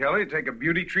 Well, Kelly, take a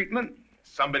beauty treatment.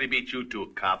 Somebody beat you to a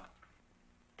cop.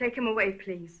 Take him away,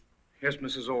 please. Yes,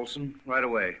 Mrs. Olson, right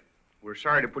away. We're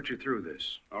sorry to put you through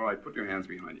this. All right, put your hands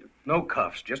behind you. No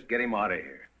cuffs, just get him out of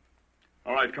here.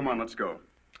 All right, come on, let's go.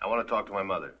 I want to talk to my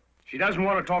mother. She doesn't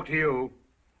want to talk to you.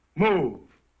 Move.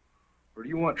 Or do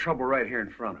you want trouble right here in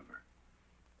front of her?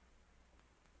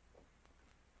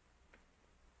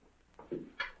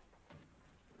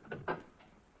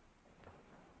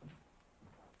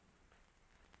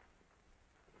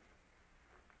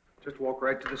 Just walk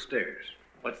right to the stairs.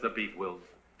 What's the beef, Wills?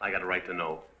 I got a right to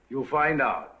know. You'll find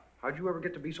out. How'd you ever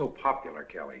get to be so popular,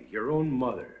 Kelly? Your own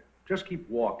mother. Just keep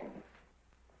walking.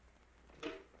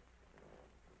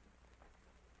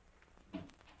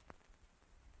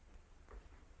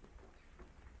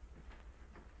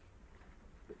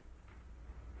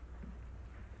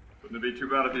 Wouldn't it be too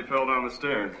bad if he fell down the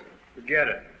stairs? Forget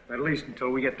it. At least until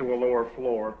we get to a lower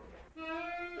floor.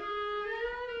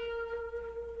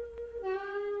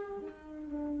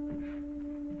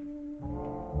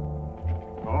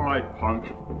 All right, punk.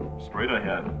 Straight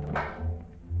ahead.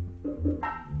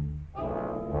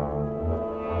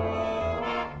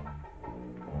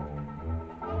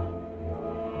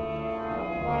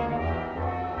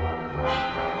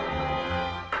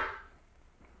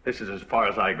 This is as far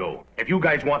as I go. If you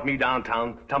guys want me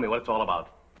downtown, tell me what it's all about.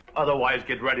 Otherwise,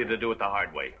 get ready to do it the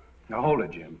hard way. Now, hold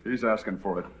it, Jim. He's asking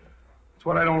for it. It's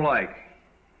what I don't like.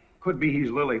 Could be he's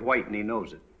Lily White and he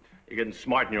knows it. You're getting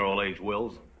smart in your old age,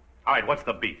 Wills. All right, what's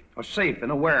the beef? A safe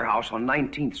in a warehouse on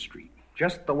 19th Street.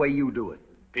 Just the way you do it.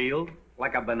 Peeled?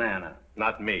 Like a banana.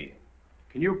 Not me.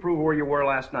 Can you prove where you were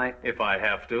last night? If I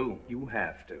have to. You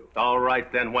have to. All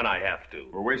right, then, when I have to.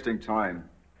 We're wasting time.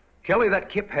 Kelly, that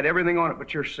kip had everything on it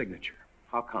but your signature.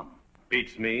 How come?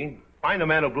 Beats me. Find the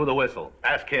man who blew the whistle.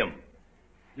 Ask him.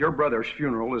 Your brother's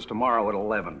funeral is tomorrow at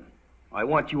 11. I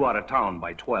want you out of town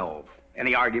by 12.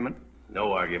 Any argument?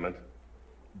 No argument.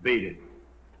 Beat it.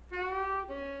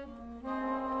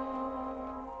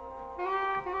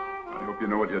 I hope you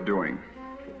know what you're doing.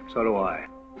 So do I.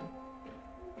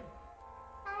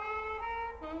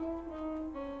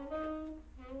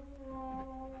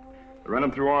 I ran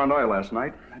him through R&I last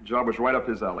night. That job was right up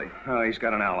his alley. Oh, he's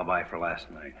got an alibi for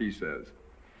last night. He says.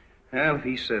 Well, if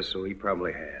he says so, he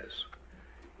probably has.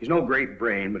 He's no great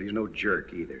brain, but he's no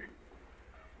jerk either.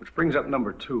 Which brings up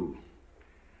number 2.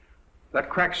 That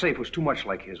cracked safe was too much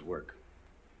like his work.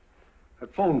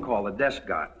 That phone call the desk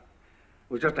got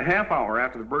was just a half hour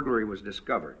after the burglary was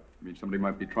discovered. You mean somebody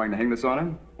might be trying to hang this on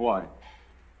him? Why?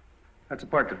 That's the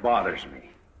part that bothers me.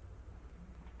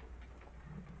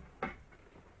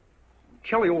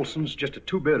 Kelly Olson's just a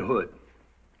two-bit hood.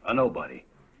 A nobody.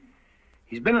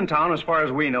 He's been in town, as far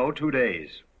as we know, 2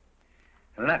 days.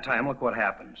 And in that time, look what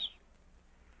happens.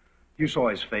 You saw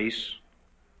his face.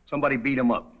 Somebody beat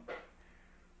him up.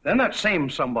 Then that same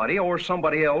somebody or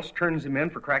somebody else turns him in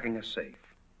for cracking a safe.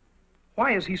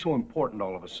 Why is he so important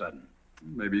all of a sudden?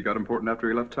 Maybe he got important after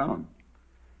he left town.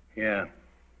 Yeah.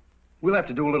 We'll have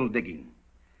to do a little digging.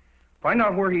 Find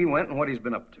out where he went and what he's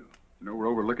been up to. You know, we're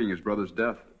overlooking his brother's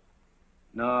death.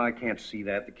 No, I can't see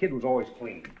that. The kid was always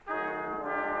clean.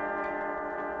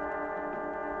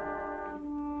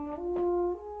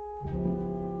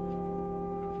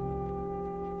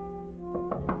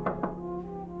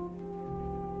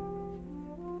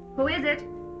 Who is it?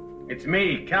 It's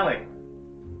me, Kelly.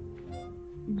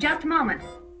 Just a moment.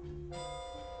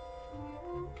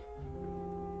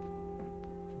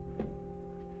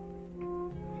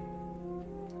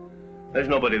 There's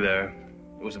nobody there.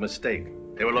 It was a mistake.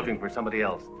 They were looking for somebody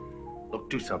else. Look,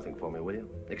 do something for me, will you?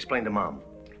 Explain to Mom.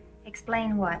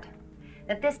 Explain what?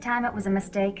 That this time it was a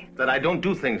mistake? That I don't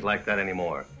do things like that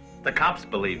anymore. The cops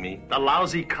believe me. The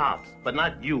lousy cops. But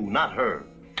not you, not her.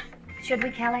 Should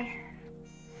we, Kelly?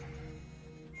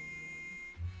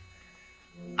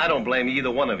 I don't blame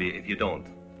either one of you if you don't.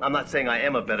 I'm not saying I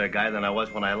am a better guy than I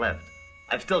was when I left.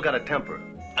 I've still got a temper.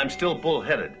 I'm still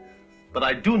bullheaded. But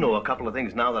I do know a couple of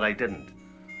things now that I didn't.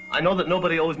 I know that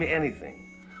nobody owes me anything.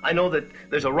 I know that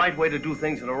there's a right way to do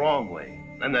things and a wrong way.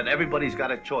 And that everybody's got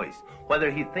a choice.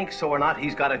 Whether he thinks so or not,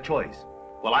 he's got a choice.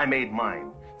 Well, I made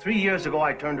mine. 3 years ago,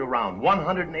 I turned around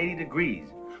 180 degrees.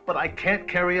 But I can't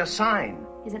carry a sign.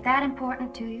 Is it that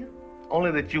important to you?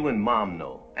 Only that you and Mom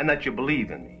know, and that you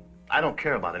believe in me. I don't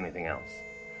care about anything else.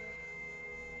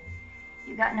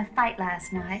 You got in a fight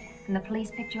last night, and the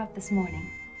police picked you up this morning.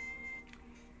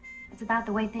 It's about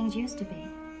the way things used to be.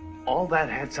 All that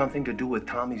had something to do with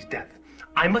Tommy's death.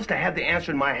 I must have had the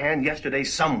answer in my hand yesterday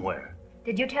somewhere.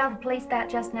 Did you tell the police that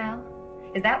just now?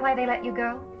 Is that why they let you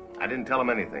go? I didn't tell them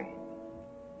anything.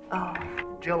 Oh.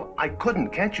 Jill, I couldn't.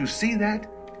 Can't you see that?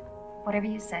 Whatever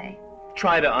you say.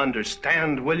 Try to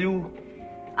understand, will you?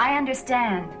 I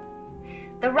understand.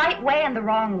 The right way and the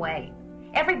wrong way.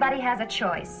 Everybody has a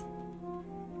choice.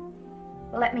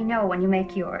 Let me know when you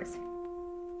make yours.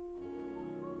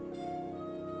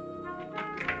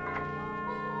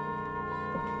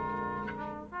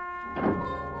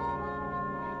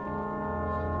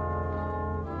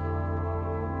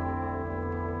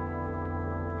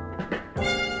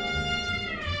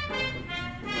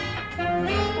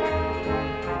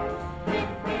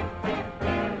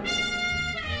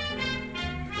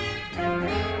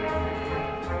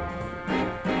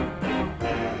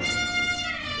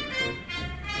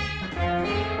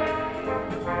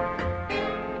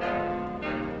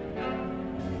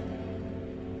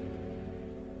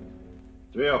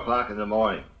 In the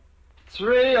morning.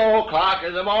 3 o'clock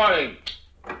in the morning.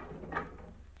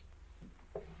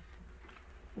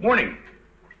 Morning.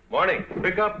 Morning.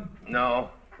 Pick up?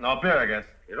 No. No, beer, I guess.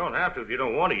 You don't have to if you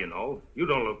don't want to, you know. You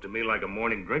don't look to me like a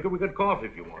morning drinker. We got coffee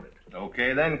if you want it.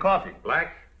 Okay, then coffee.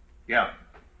 Black? Yeah.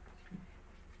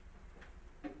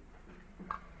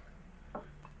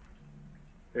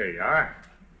 There you are.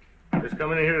 Just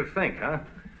coming in here to think, huh?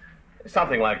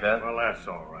 Something like that. Well, that's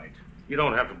all right. You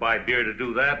don't have to buy beer to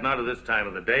do that, not at this time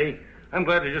of the day. I'm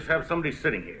glad to just have somebody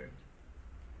sitting here.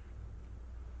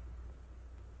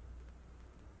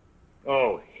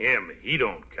 Oh, him. He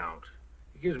don't count.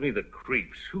 He gives me the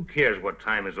creeps. Who cares what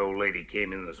time his old lady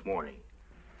came in this morning?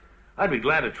 I'd be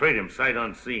glad to trade him sight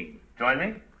unseen. Join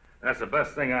me? That's the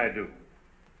best thing I do.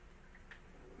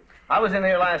 I was in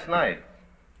here last night.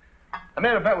 I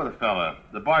made a bet with a fella,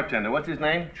 the bartender. What's his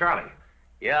name? Charlie.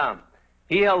 Yeah.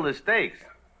 He held the stakes.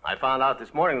 I found out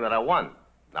this morning that I won.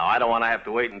 Now, I don't want to have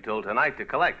to wait until tonight to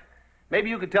collect. Maybe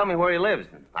you could tell me where he lives,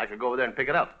 and I could go over there and pick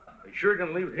it up. You sure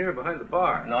gonna leave it here behind the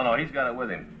bar? No, he's got it with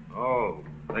him. Oh,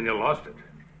 then you lost it.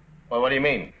 Well, what do you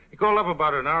mean? He called up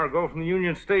about an hour ago from the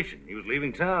Union Station. He was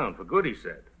leaving town for good, he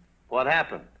said. What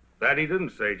happened? That he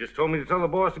didn't say. Just told me to tell the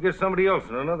boss to get somebody else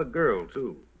and another girl,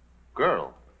 too.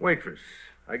 Girl? Waitress.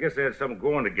 I guess they had something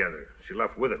going together. She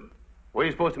left with him. Where are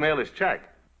you supposed to mail this check?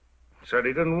 Said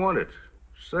he didn't want it.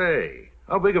 Say,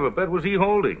 how big of a bet was he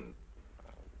holding?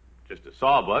 Just a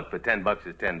sawbuck, but $10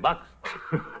 is $10.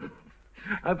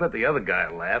 I bet the other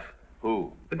guy'll laugh.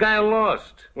 Who? The guy who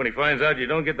lost. When he finds out you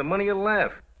don't get the money, he'll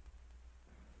laugh.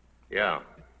 Yeah.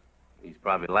 He's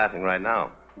probably laughing right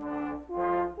now.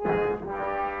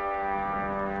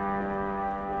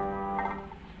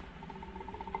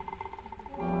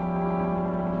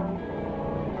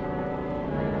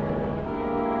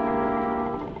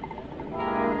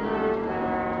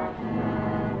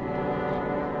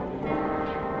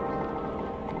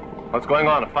 What's going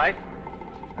on, a fight?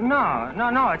 No.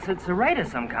 It's a raid of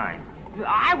some kind.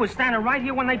 I was standing right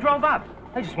here when they drove up.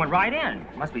 They just went right in.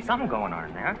 Must be something going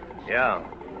on there. Yeah.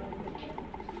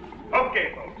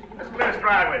 Okay, folks. Let's clear this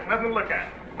driveway. There's nothing to look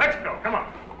at. Let's go. Come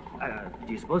on.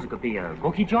 Do you suppose it could be a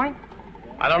bookie joint?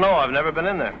 I don't know. I've never been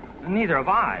in there. Neither have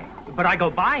I. But I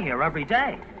go by here every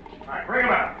day. All right, bring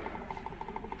him out.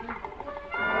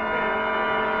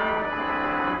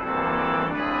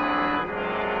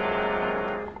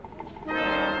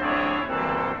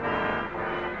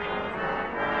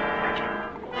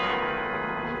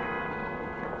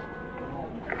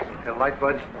 Light,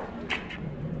 Bud?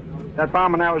 That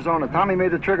bomb in Arizona. Tommy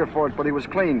made the trigger for it, but he was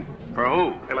clean. For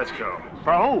who? Hey, let's go.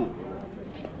 For who?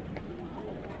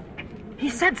 He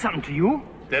said something to you.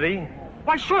 Did he?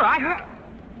 Why, sure, I heard.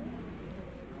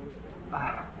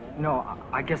 No,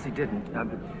 I guess he didn't.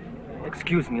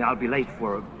 Excuse me, I'll be late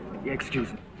for...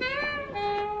 Excuse me.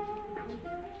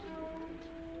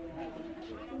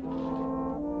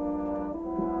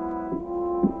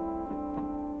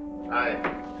 Hi.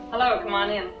 Hello, come on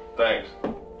in. Thanks.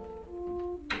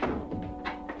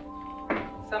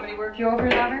 Somebody work you over,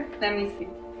 lover? Let me see.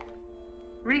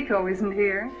 Rico isn't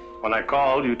here. When I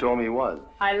called, you told me he was.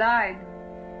 I lied.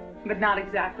 But not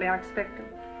exactly, I expect him.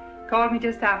 Called me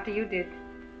just after you did.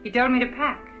 He told me to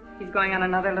pack. He's going on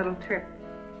another little trip.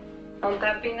 Won't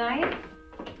that be nice?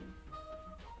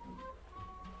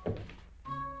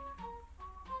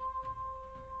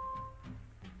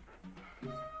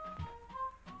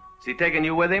 Is he taking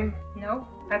you with him? No,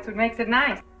 that's what makes it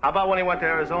nice. How about when he went to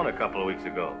Arizona a couple of weeks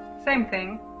ago? Same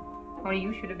thing. Only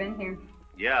you should have been here.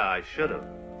 Yeah, I should have.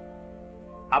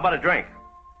 How about a drink?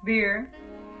 Beer.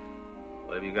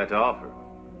 What have you got to offer?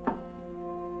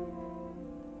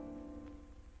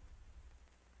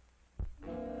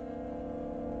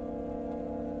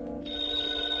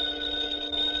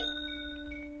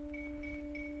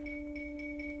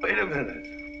 Wait a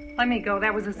minute. Let me go.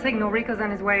 That was a signal. Rico's on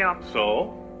his way up.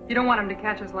 So? You don't want him to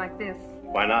catch us like this.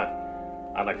 Why not?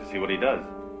 I'd like to see what he does.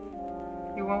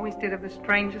 You always did have the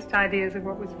strangest ideas of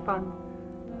what was fun.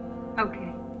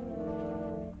 Okay.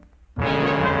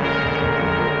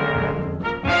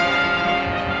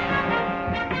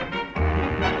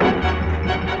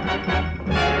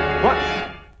 What?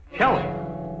 Kelly.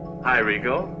 Hi,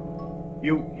 Rico.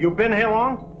 You been here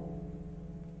long?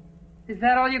 Is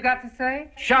that all you got to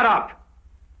say? Shut up!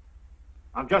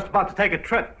 I'm just about to take a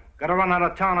trip. Gotta run out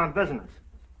of town on business.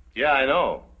 Yeah, I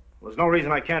know. There's no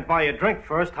reason I can't buy you a drink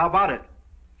first. How about it?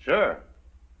 Sure.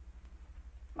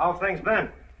 How things been?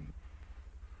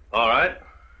 All right.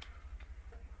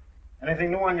 Anything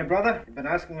new on your brother? You been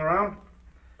asking around?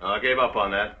 I gave up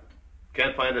on that.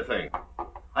 Can't find a thing.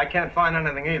 I can't find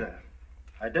anything either.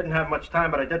 I didn't have much time,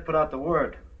 but I did put out the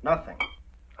word. Nothing.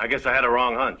 I guess I had a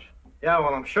wrong hunch. Yeah,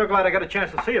 well, I'm sure glad I got a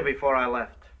chance to see you before I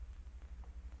left.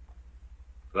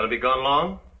 Gonna be gone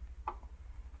long?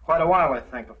 Quite a while, I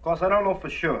think. Of course, I don't know for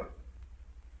sure.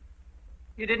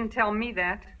 You didn't tell me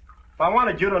that. If I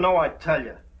wanted you to know, I'd tell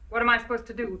you. What am I supposed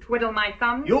to do? Twiddle my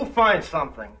thumbs? You'll find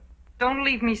something. Don't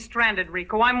leave me stranded,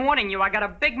 Rico. I'm warning you. I got a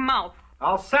big mouth.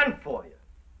 I'll send for you.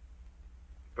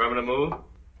 Permanent move?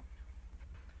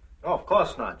 No, of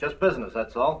course not. Just business,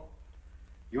 that's all.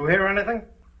 You hear anything?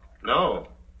 No.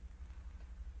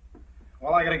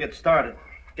 Well, I gotta get started.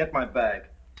 Get my bag.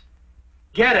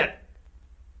 Get it!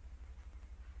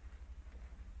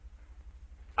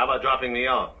 How about dropping me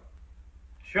off?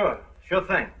 Sure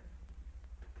thing.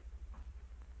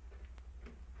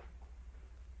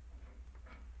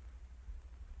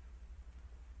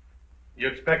 You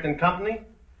expecting company?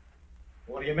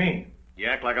 What do you mean? You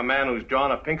act like a man who's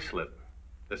drawn a pink slip.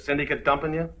 The syndicate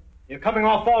dumping you? You're coming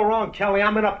off all wrong, Kelly.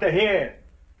 I'm in up to here.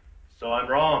 So I'm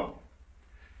wrong.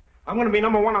 I'm gonna be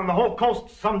 #1 on the whole coast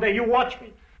someday. You watch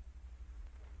me.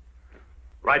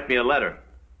 Write me a letter.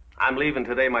 I'm leaving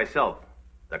today myself.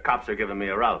 The cops are giving me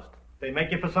a roust. They make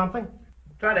you for something?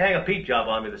 Tried to hang a Pete job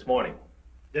on me this morning.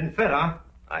 Didn't fit, huh?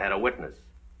 I had a witness.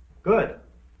 Good.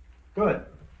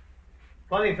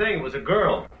 Funny thing, it was a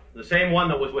girl. The same one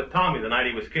that was with Tommy the night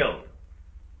he was killed.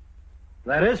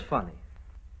 That is funny.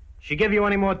 She give you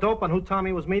any more dope on who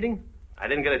Tommy was meeting? I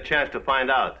didn't get a chance to find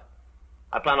out.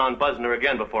 I plan on buzzing her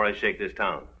again before I shake this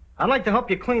town. I'd like to help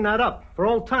you clean that up, for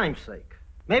old time's sake.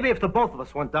 Maybe if the both of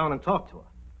us went down and talked to her.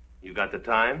 You got the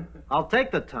time? I'll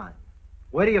take the time.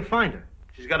 Where do you find her?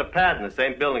 She's got a pad in the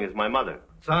same building as my mother.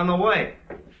 It's on the way.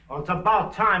 Well, it's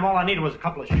about time. All I needed was a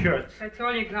couple of shirts. That's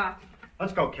all you got.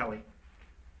 Let's go, Kelly.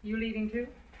 You leaving too?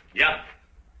 Yeah.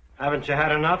 Haven't you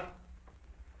had enough?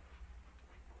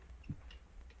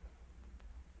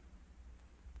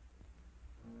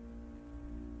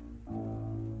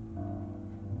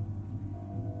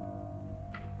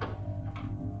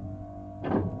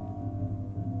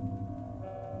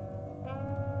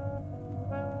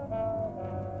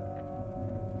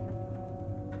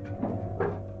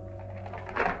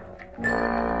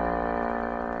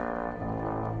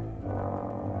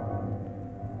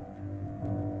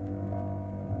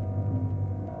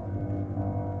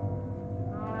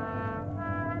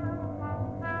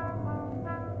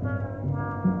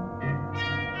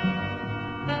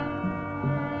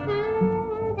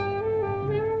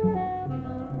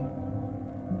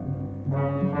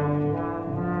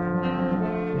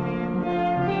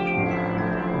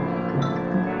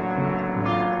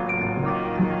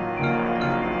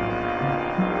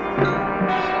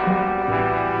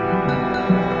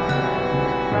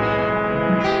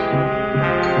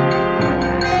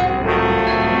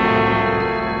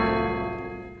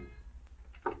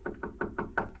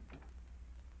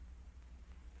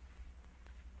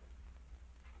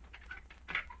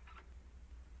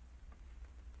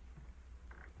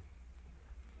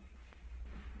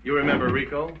 You remember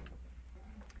Rico?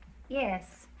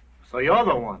 Yes. So you're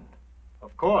the one.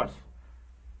 Of course.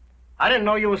 I didn't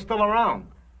know you were still around.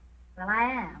 Well,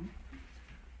 I am.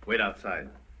 Wait outside.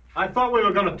 I thought we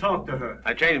were going to talk to her.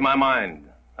 I changed my mind.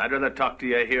 I'd rather talk to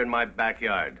you here in my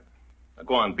backyard. Now,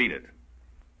 go on, beat it.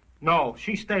 No,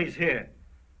 she stays here.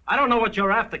 I don't know what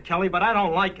you're after, Kelly, but I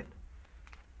don't like it.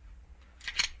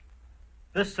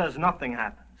 This says nothing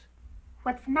happens.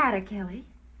 What's the matter, Kelly?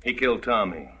 He killed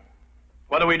Tommy.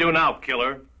 What do we do now,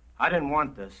 killer? I didn't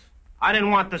want this. I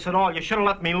didn't want this at all. You should have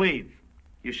let me leave.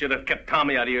 You should have kept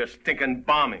Tommy out of your stinking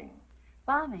bombing.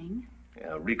 Bombing?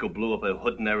 Yeah, Rico blew up a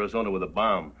hood in Arizona with a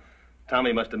bomb.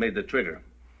 Tommy must have made the trigger.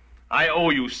 I owe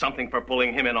you something for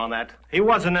pulling him in on that. He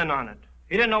wasn't in on it.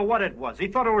 He didn't know what it was. He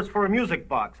thought it was for a music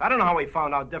box. I don't know how he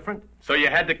found out different. So you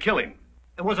had to kill him?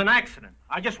 It was an accident.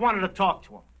 I just wanted to talk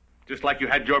to him. Just like you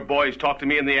had your boys talk to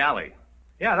me in the alley.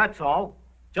 Yeah, that's all.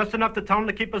 Just enough to tell him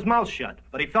to keep his mouth shut.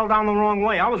 But he fell down the wrong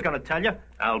way. I was going to tell you.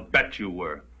 I'll bet you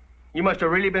were. You must have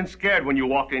really been scared when you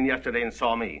walked in yesterday and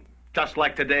saw me. Just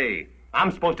like today. I'm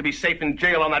supposed to be safe in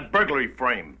jail on that burglary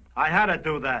frame. I had to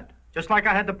do that. Just like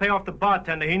I had to pay off the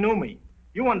bartender. He knew me.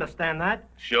 You understand that?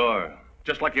 Sure.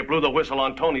 Just like you blew the whistle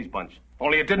on Tony's bunch.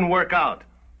 Only it didn't work out.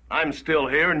 I'm still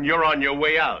here and you're on your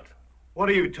way out. What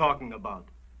are you talking about?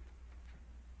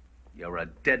 You're a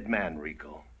dead man,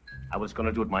 Rico. I was going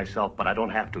to do it myself, but I don't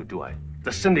have to, do I?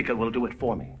 The syndicate will do it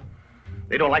for me.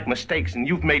 They don't like mistakes, and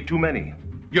you've made too many.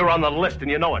 You're on the list, and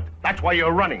you know it. That's why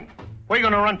you're running. Where are you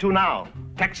going to run to now?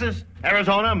 Texas?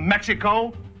 Arizona?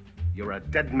 Mexico? You're a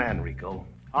dead man, Rico.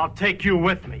 I'll take you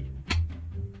with me.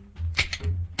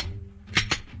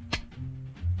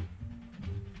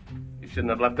 You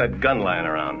shouldn't have left that gun lying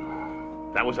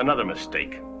around. That was another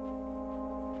mistake.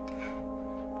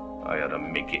 I ought to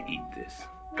make you eat this.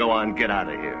 Go on, get out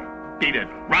of here. Beat it.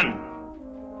 Run!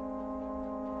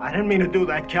 I didn't mean to do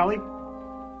that, Kelly.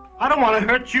 I don't want to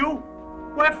hurt you.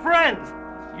 We're friends.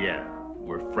 Yeah,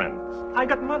 we're friends. I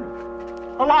got money.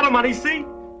 A lot of money, see?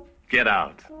 Get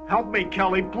out. Help me,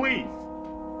 Kelly, please.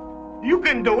 You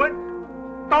can do it.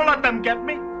 Don't let them get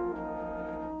me.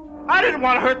 I didn't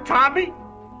want to hurt Tommy.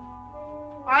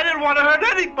 I didn't want to hurt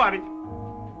anybody.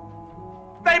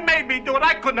 They made me do it.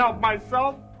 I couldn't help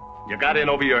myself. You got in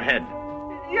over your head.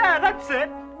 Yeah, that's it.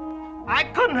 I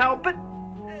couldn't help it.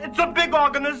 It's a big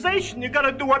organization. You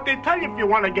gotta do what they tell you if you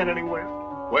want to get anywhere.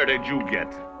 Where did you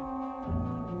get?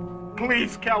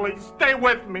 Please, Kelly, stay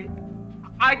with me.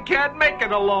 I can't make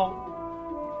it alone.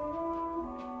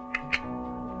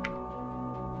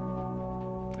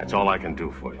 That's all I can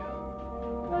do for you.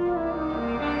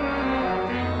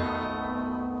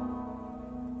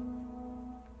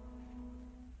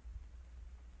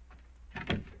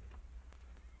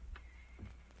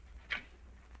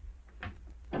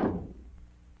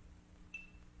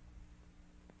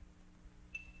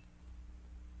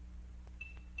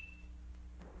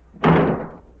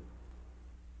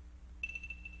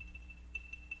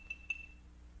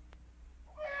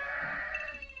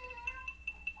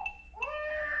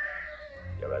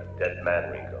 You're a dead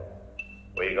man, Rico.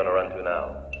 Where are you going to run to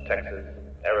now? Texas,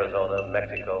 Arizona,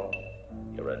 Mexico?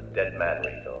 You're a dead man,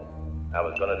 Rico. I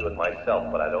was going to do it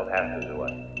myself, but I don't have to, do I?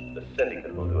 The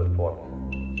syndicate will do it for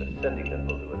me. The syndicate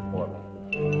will do it for me.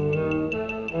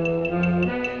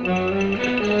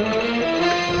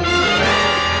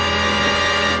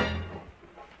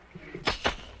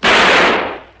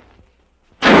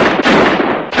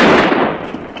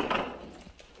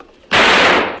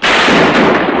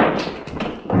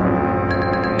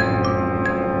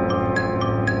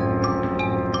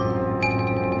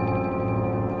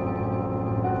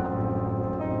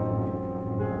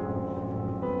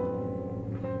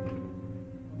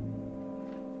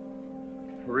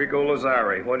 Rico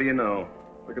Lazari, what do you know?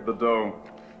 Look at the dough.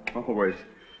 Always.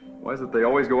 Why is it they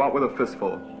always go out with a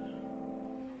fistful?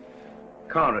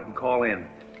 Count it and call in.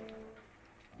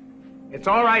 It's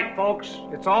all right, folks.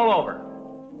 It's all over.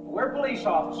 We're police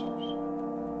officers.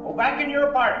 Go back in your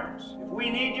apartments. If we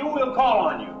need you, we'll call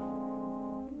on you.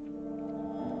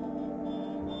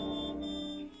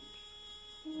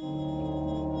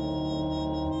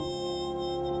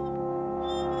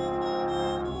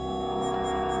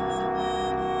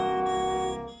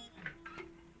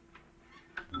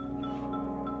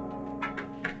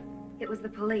 It was the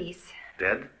police.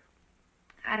 Dead?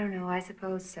 I don't know. I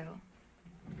suppose so.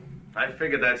 I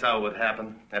figured that's how it would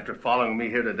happen. After following me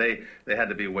here today, they had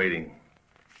to be waiting.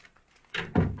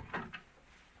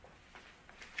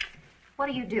 What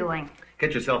are you doing?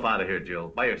 Get yourself out of here, Jill.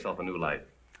 Buy yourself a new life.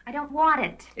 I don't want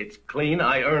it. It's clean.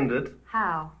 I earned it.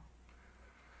 How?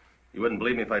 You wouldn't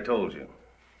believe me if I told you.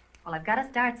 Well, I've got to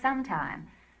start sometime.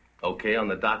 Okay, on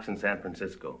the docks in San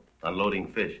Francisco,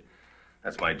 unloading fish.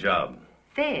 That's my job.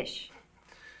 Fish.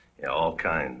 Yeah, all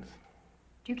kinds.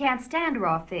 You can't stand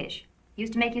raw fish.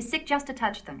 Used to make you sick just to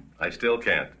touch them. I still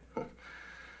can't.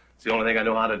 It's the only thing I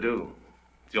know how to do.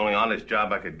 It's the only honest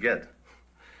job I could get.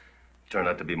 Turned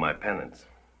out to be my penance.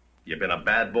 You've been a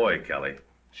bad boy, Kelly.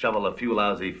 Shovel a few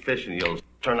lousy fish and you'll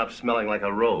turn up smelling like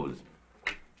a rose.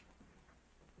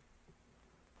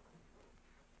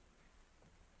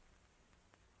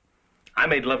 I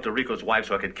made love to Rico's wife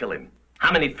so I could kill him.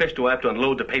 How many fish do I have to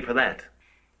unload to pay for that?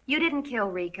 You didn't kill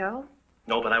Rico.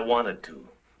 No, but I wanted to.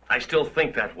 I still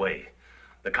think that way.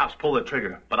 The cops pulled the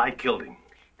trigger, but I killed him.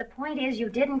 The point is you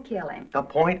didn't kill him. The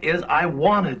point is I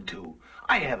wanted to.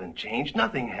 I haven't changed.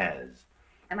 Nothing has.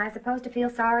 Am I supposed to feel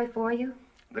sorry for you?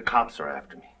 The cops are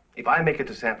after me. If I make it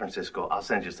to San Francisco, I'll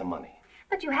send you some money.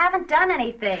 But you haven't done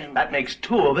anything. That makes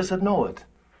two of us that know it.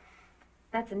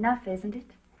 That's enough, isn't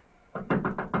it?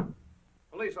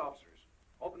 Police officers,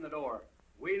 open the door.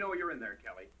 We know you're in there,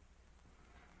 Kelly.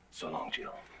 So long,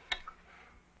 Jill.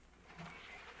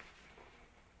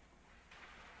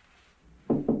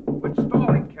 Quit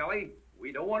stalling, Kelly.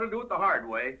 We don't want to do it the hard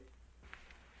way.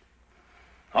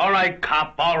 All right,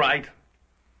 cop, all right.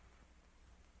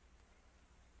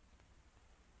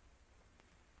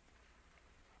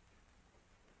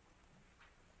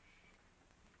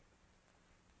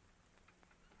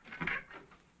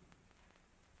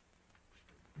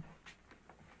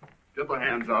 Get the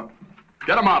hands up.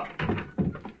 Get them up.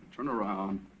 Turn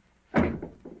around.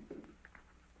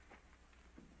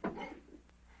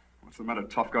 What's the matter,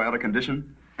 tough guy out of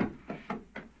condition?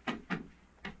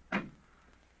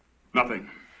 Nothing.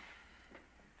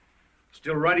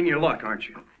 Still riding your luck, aren't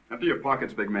you? Empty your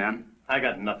pockets, big man. I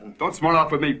got nothing. Don't smart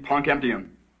off with me, punk. Empty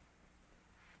them.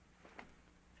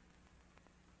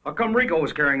 How come Rico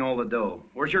was carrying all the dough?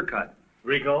 Where's your cut?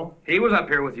 Rico? He was up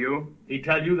here with you. He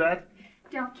tell you that?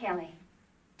 Don't, Kelly.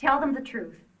 Tell them the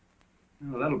truth.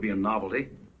 Oh, that'll be a novelty.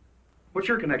 What's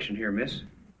your connection here, miss?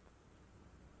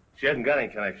 She hasn't got any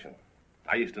connection.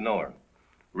 I used to know her.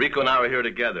 Rico and I were here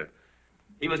together.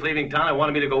 He was leaving town. I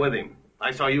wanted me to go with him.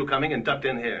 I saw you coming and ducked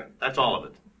in here. That's all of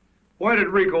it. Why did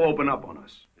Rico open up on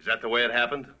us? Is that the way it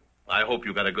happened? I hope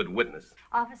you got a good witness.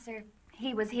 Officer,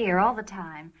 he was here all the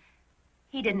time.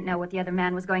 He didn't know what the other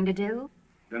man was going to do.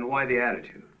 Then why the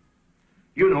attitude?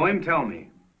 You know him, tell me.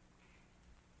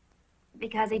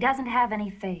 Because he doesn't have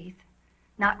any faith.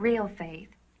 Not real faith.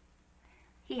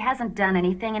 He hasn't done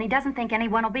anything, and he doesn't think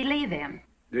anyone will believe him.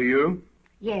 Do you?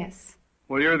 Yes.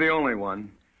 Well, you're the only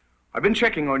one. I've been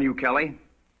checking on you, Kelly.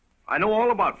 I know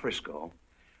all about Frisco.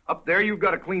 Up there, you've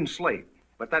got a clean slate,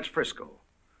 but that's Frisco.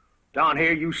 Down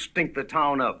here, you stink the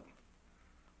town up.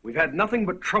 We've had nothing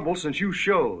but trouble since you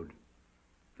showed.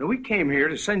 Now, we came here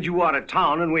to send you out of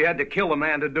town, and we had to kill a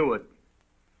man to do it.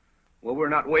 Well, we're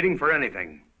not waiting for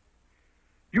anything.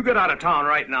 You get out of town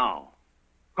right now.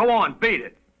 Go on, beat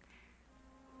it.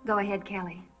 Go ahead,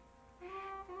 Kelly.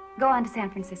 Go on to San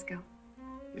Francisco.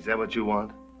 Is that what you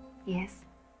want? Yes.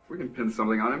 We can pin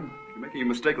something on him. You're making a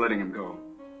mistake letting him go.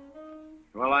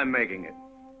 Well, I'm making it.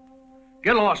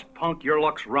 Get lost, punk. Your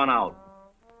luck's run out.